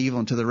that have done evil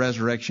unto the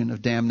resurrection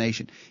of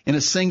damnation. In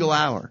a single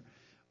hour,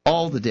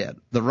 all the dead,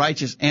 the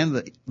righteous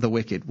and the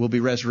wicked, will be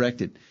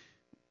resurrected.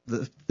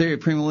 The theory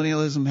of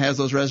premillennialism has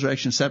those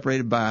resurrections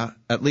separated by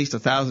at least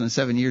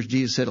 1,007 years.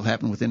 Jesus said it'll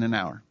happen within an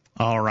hour.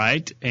 All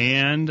right.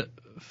 And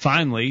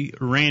finally,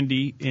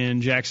 Randy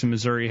in Jackson,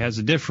 Missouri, has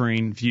a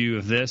differing view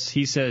of this.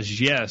 He says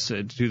yes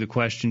to the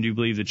question, do you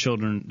believe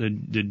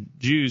the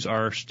Jews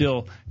are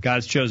still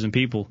God's chosen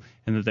people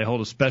and that they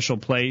hold a special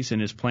place in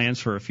his plans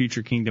for a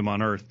future kingdom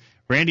on earth?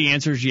 Randy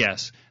answers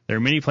yes. There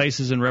are many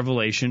places in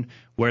Revelation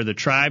where the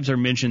tribes are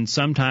mentioned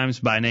sometimes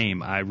by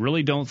name. I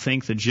really don't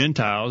think the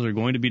Gentiles are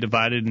going to be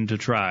divided into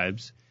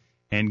tribes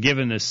and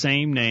given the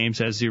same names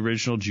as the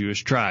original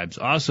Jewish tribes.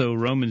 Also,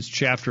 Romans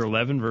chapter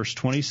 11, verse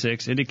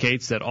 26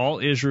 indicates that all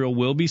Israel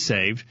will be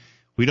saved.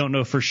 We don't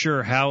know for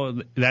sure how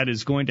that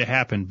is going to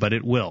happen, but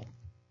it will.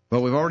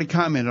 Well, we've already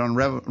commented on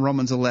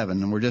Romans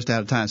 11, and we're just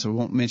out of time, so we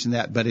won't mention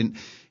that. But in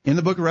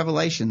the book of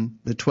Revelation,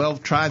 the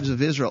 12 tribes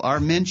of Israel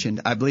are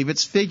mentioned. I believe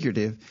it's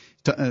figurative.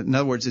 In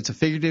other words, it's a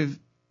figurative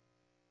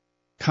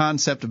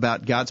concept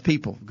about God's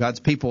people. God's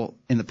people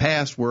in the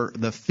past were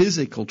the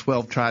physical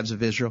 12 tribes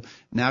of Israel.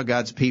 Now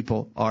God's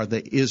people are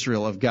the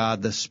Israel of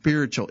God, the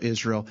spiritual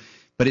Israel.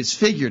 But it's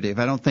figurative.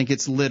 I don't think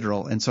it's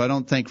literal. And so I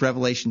don't think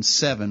Revelation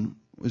 7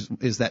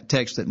 is that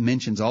text that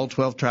mentions all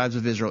 12 tribes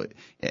of Israel.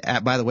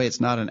 By the way, it's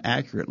not an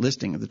accurate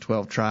listing of the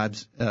 12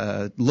 tribes.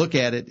 Look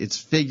at it. It's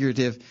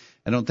figurative.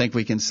 I don't think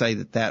we can say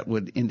that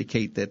would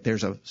indicate that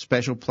there's a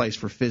special place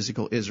for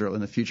physical Israel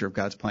in the future of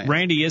God's plan.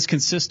 Randy is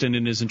consistent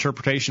in his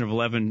interpretation of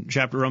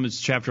Romans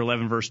chapter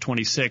 11, verse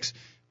 26,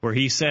 where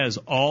he says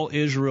all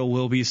Israel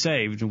will be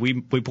saved. And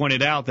we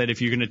pointed out that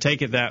if you're going to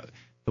take it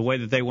the way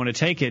that they want to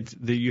take it,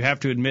 that you have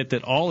to admit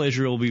that all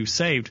Israel will be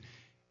saved.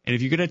 And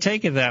if you're going to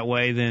take it that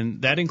way, then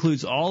that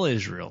includes all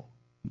Israel.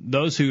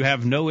 Those who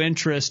have no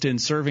interest in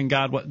serving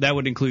God, that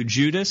would include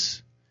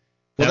Judas.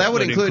 Well, that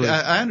would include,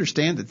 I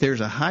understand that there's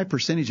a high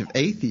percentage of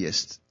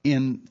atheists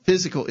in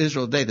physical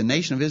Israel today. The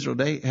nation of Israel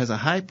today has a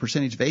high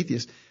percentage of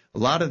atheists. A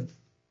lot of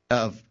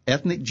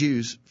ethnic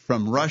Jews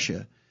from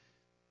Russia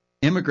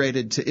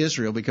immigrated to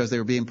Israel because they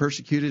were being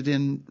persecuted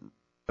in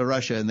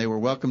Russia, and they were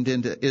welcomed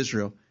into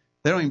Israel.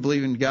 They don't even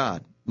believe in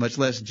God, much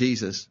less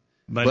Jesus.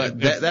 But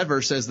that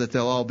verse says that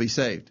they'll all be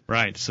saved.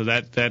 Right. So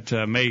that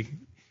may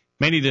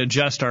need to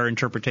adjust our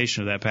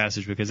interpretation of that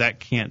passage because that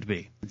can't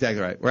be.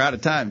 Exactly right. We're out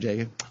of time,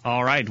 Jacob.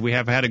 All right. We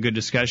have had a good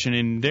discussion,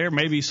 and there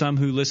may be some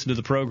who listen to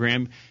the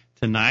program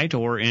tonight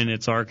or in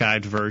its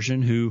archived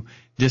version who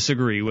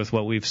disagree with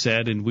what we've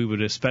said, and we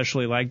would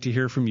especially like to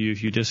hear from you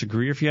if you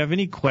disagree or if you have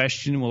any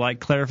question, we'd like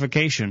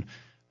clarification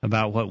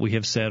about what we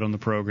have said on the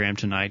program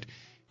tonight.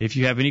 If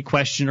you have any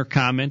question or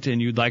comment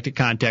and you'd like to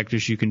contact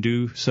us, you can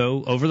do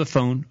so over the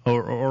phone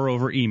or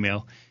over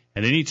email.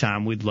 At any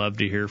time, we'd love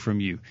to hear from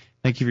you.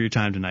 Thank you for your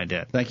time tonight,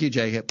 Dad. Thank you,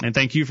 Jacob. And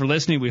thank you for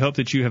listening. We hope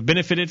that you have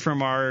benefited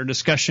from our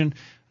discussion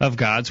of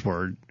God's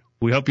Word.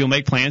 We hope you'll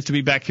make plans to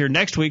be back here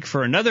next week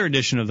for another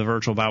edition of the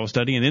Virtual Bible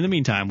Study. And in the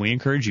meantime, we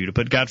encourage you to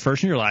put God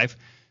first in your life,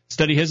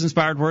 study His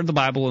inspired Word, the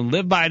Bible, and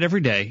live by it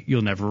every day.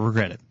 You'll never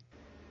regret it.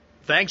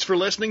 Thanks for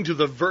listening to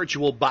the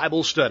Virtual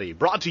Bible Study,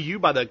 brought to you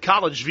by the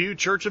College View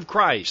Church of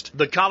Christ.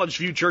 The College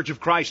View Church of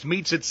Christ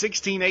meets at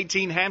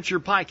 1618 Hampshire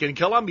Pike in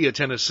Columbia,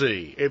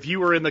 Tennessee. If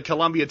you are in the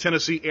Columbia,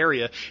 Tennessee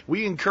area,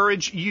 we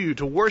encourage you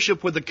to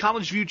worship with the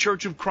College View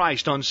Church of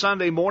Christ on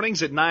Sunday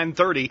mornings at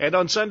 9:30 and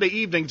on Sunday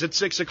evenings at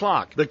 6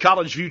 o'clock. The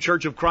College View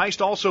Church of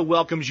Christ also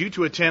welcomes you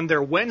to attend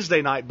their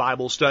Wednesday night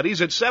Bible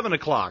studies at 7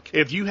 o'clock.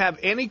 If you have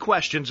any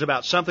questions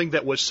about something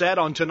that was said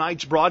on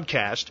tonight's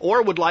broadcast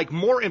or would like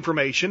more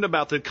information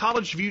about the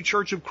College View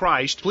Church of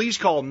Christ, please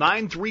call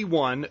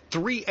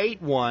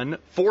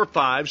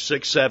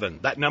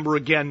 931-381-4567. That number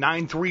again,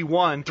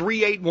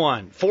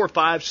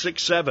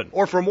 931-381-4567.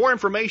 Or for more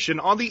information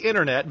on the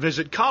internet,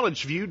 visit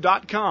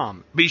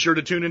collegeview.com. Be sure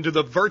to tune into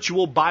the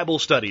Virtual Bible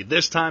Study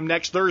this time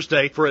next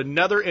Thursday for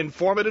another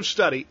informative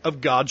study of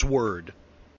God's Word.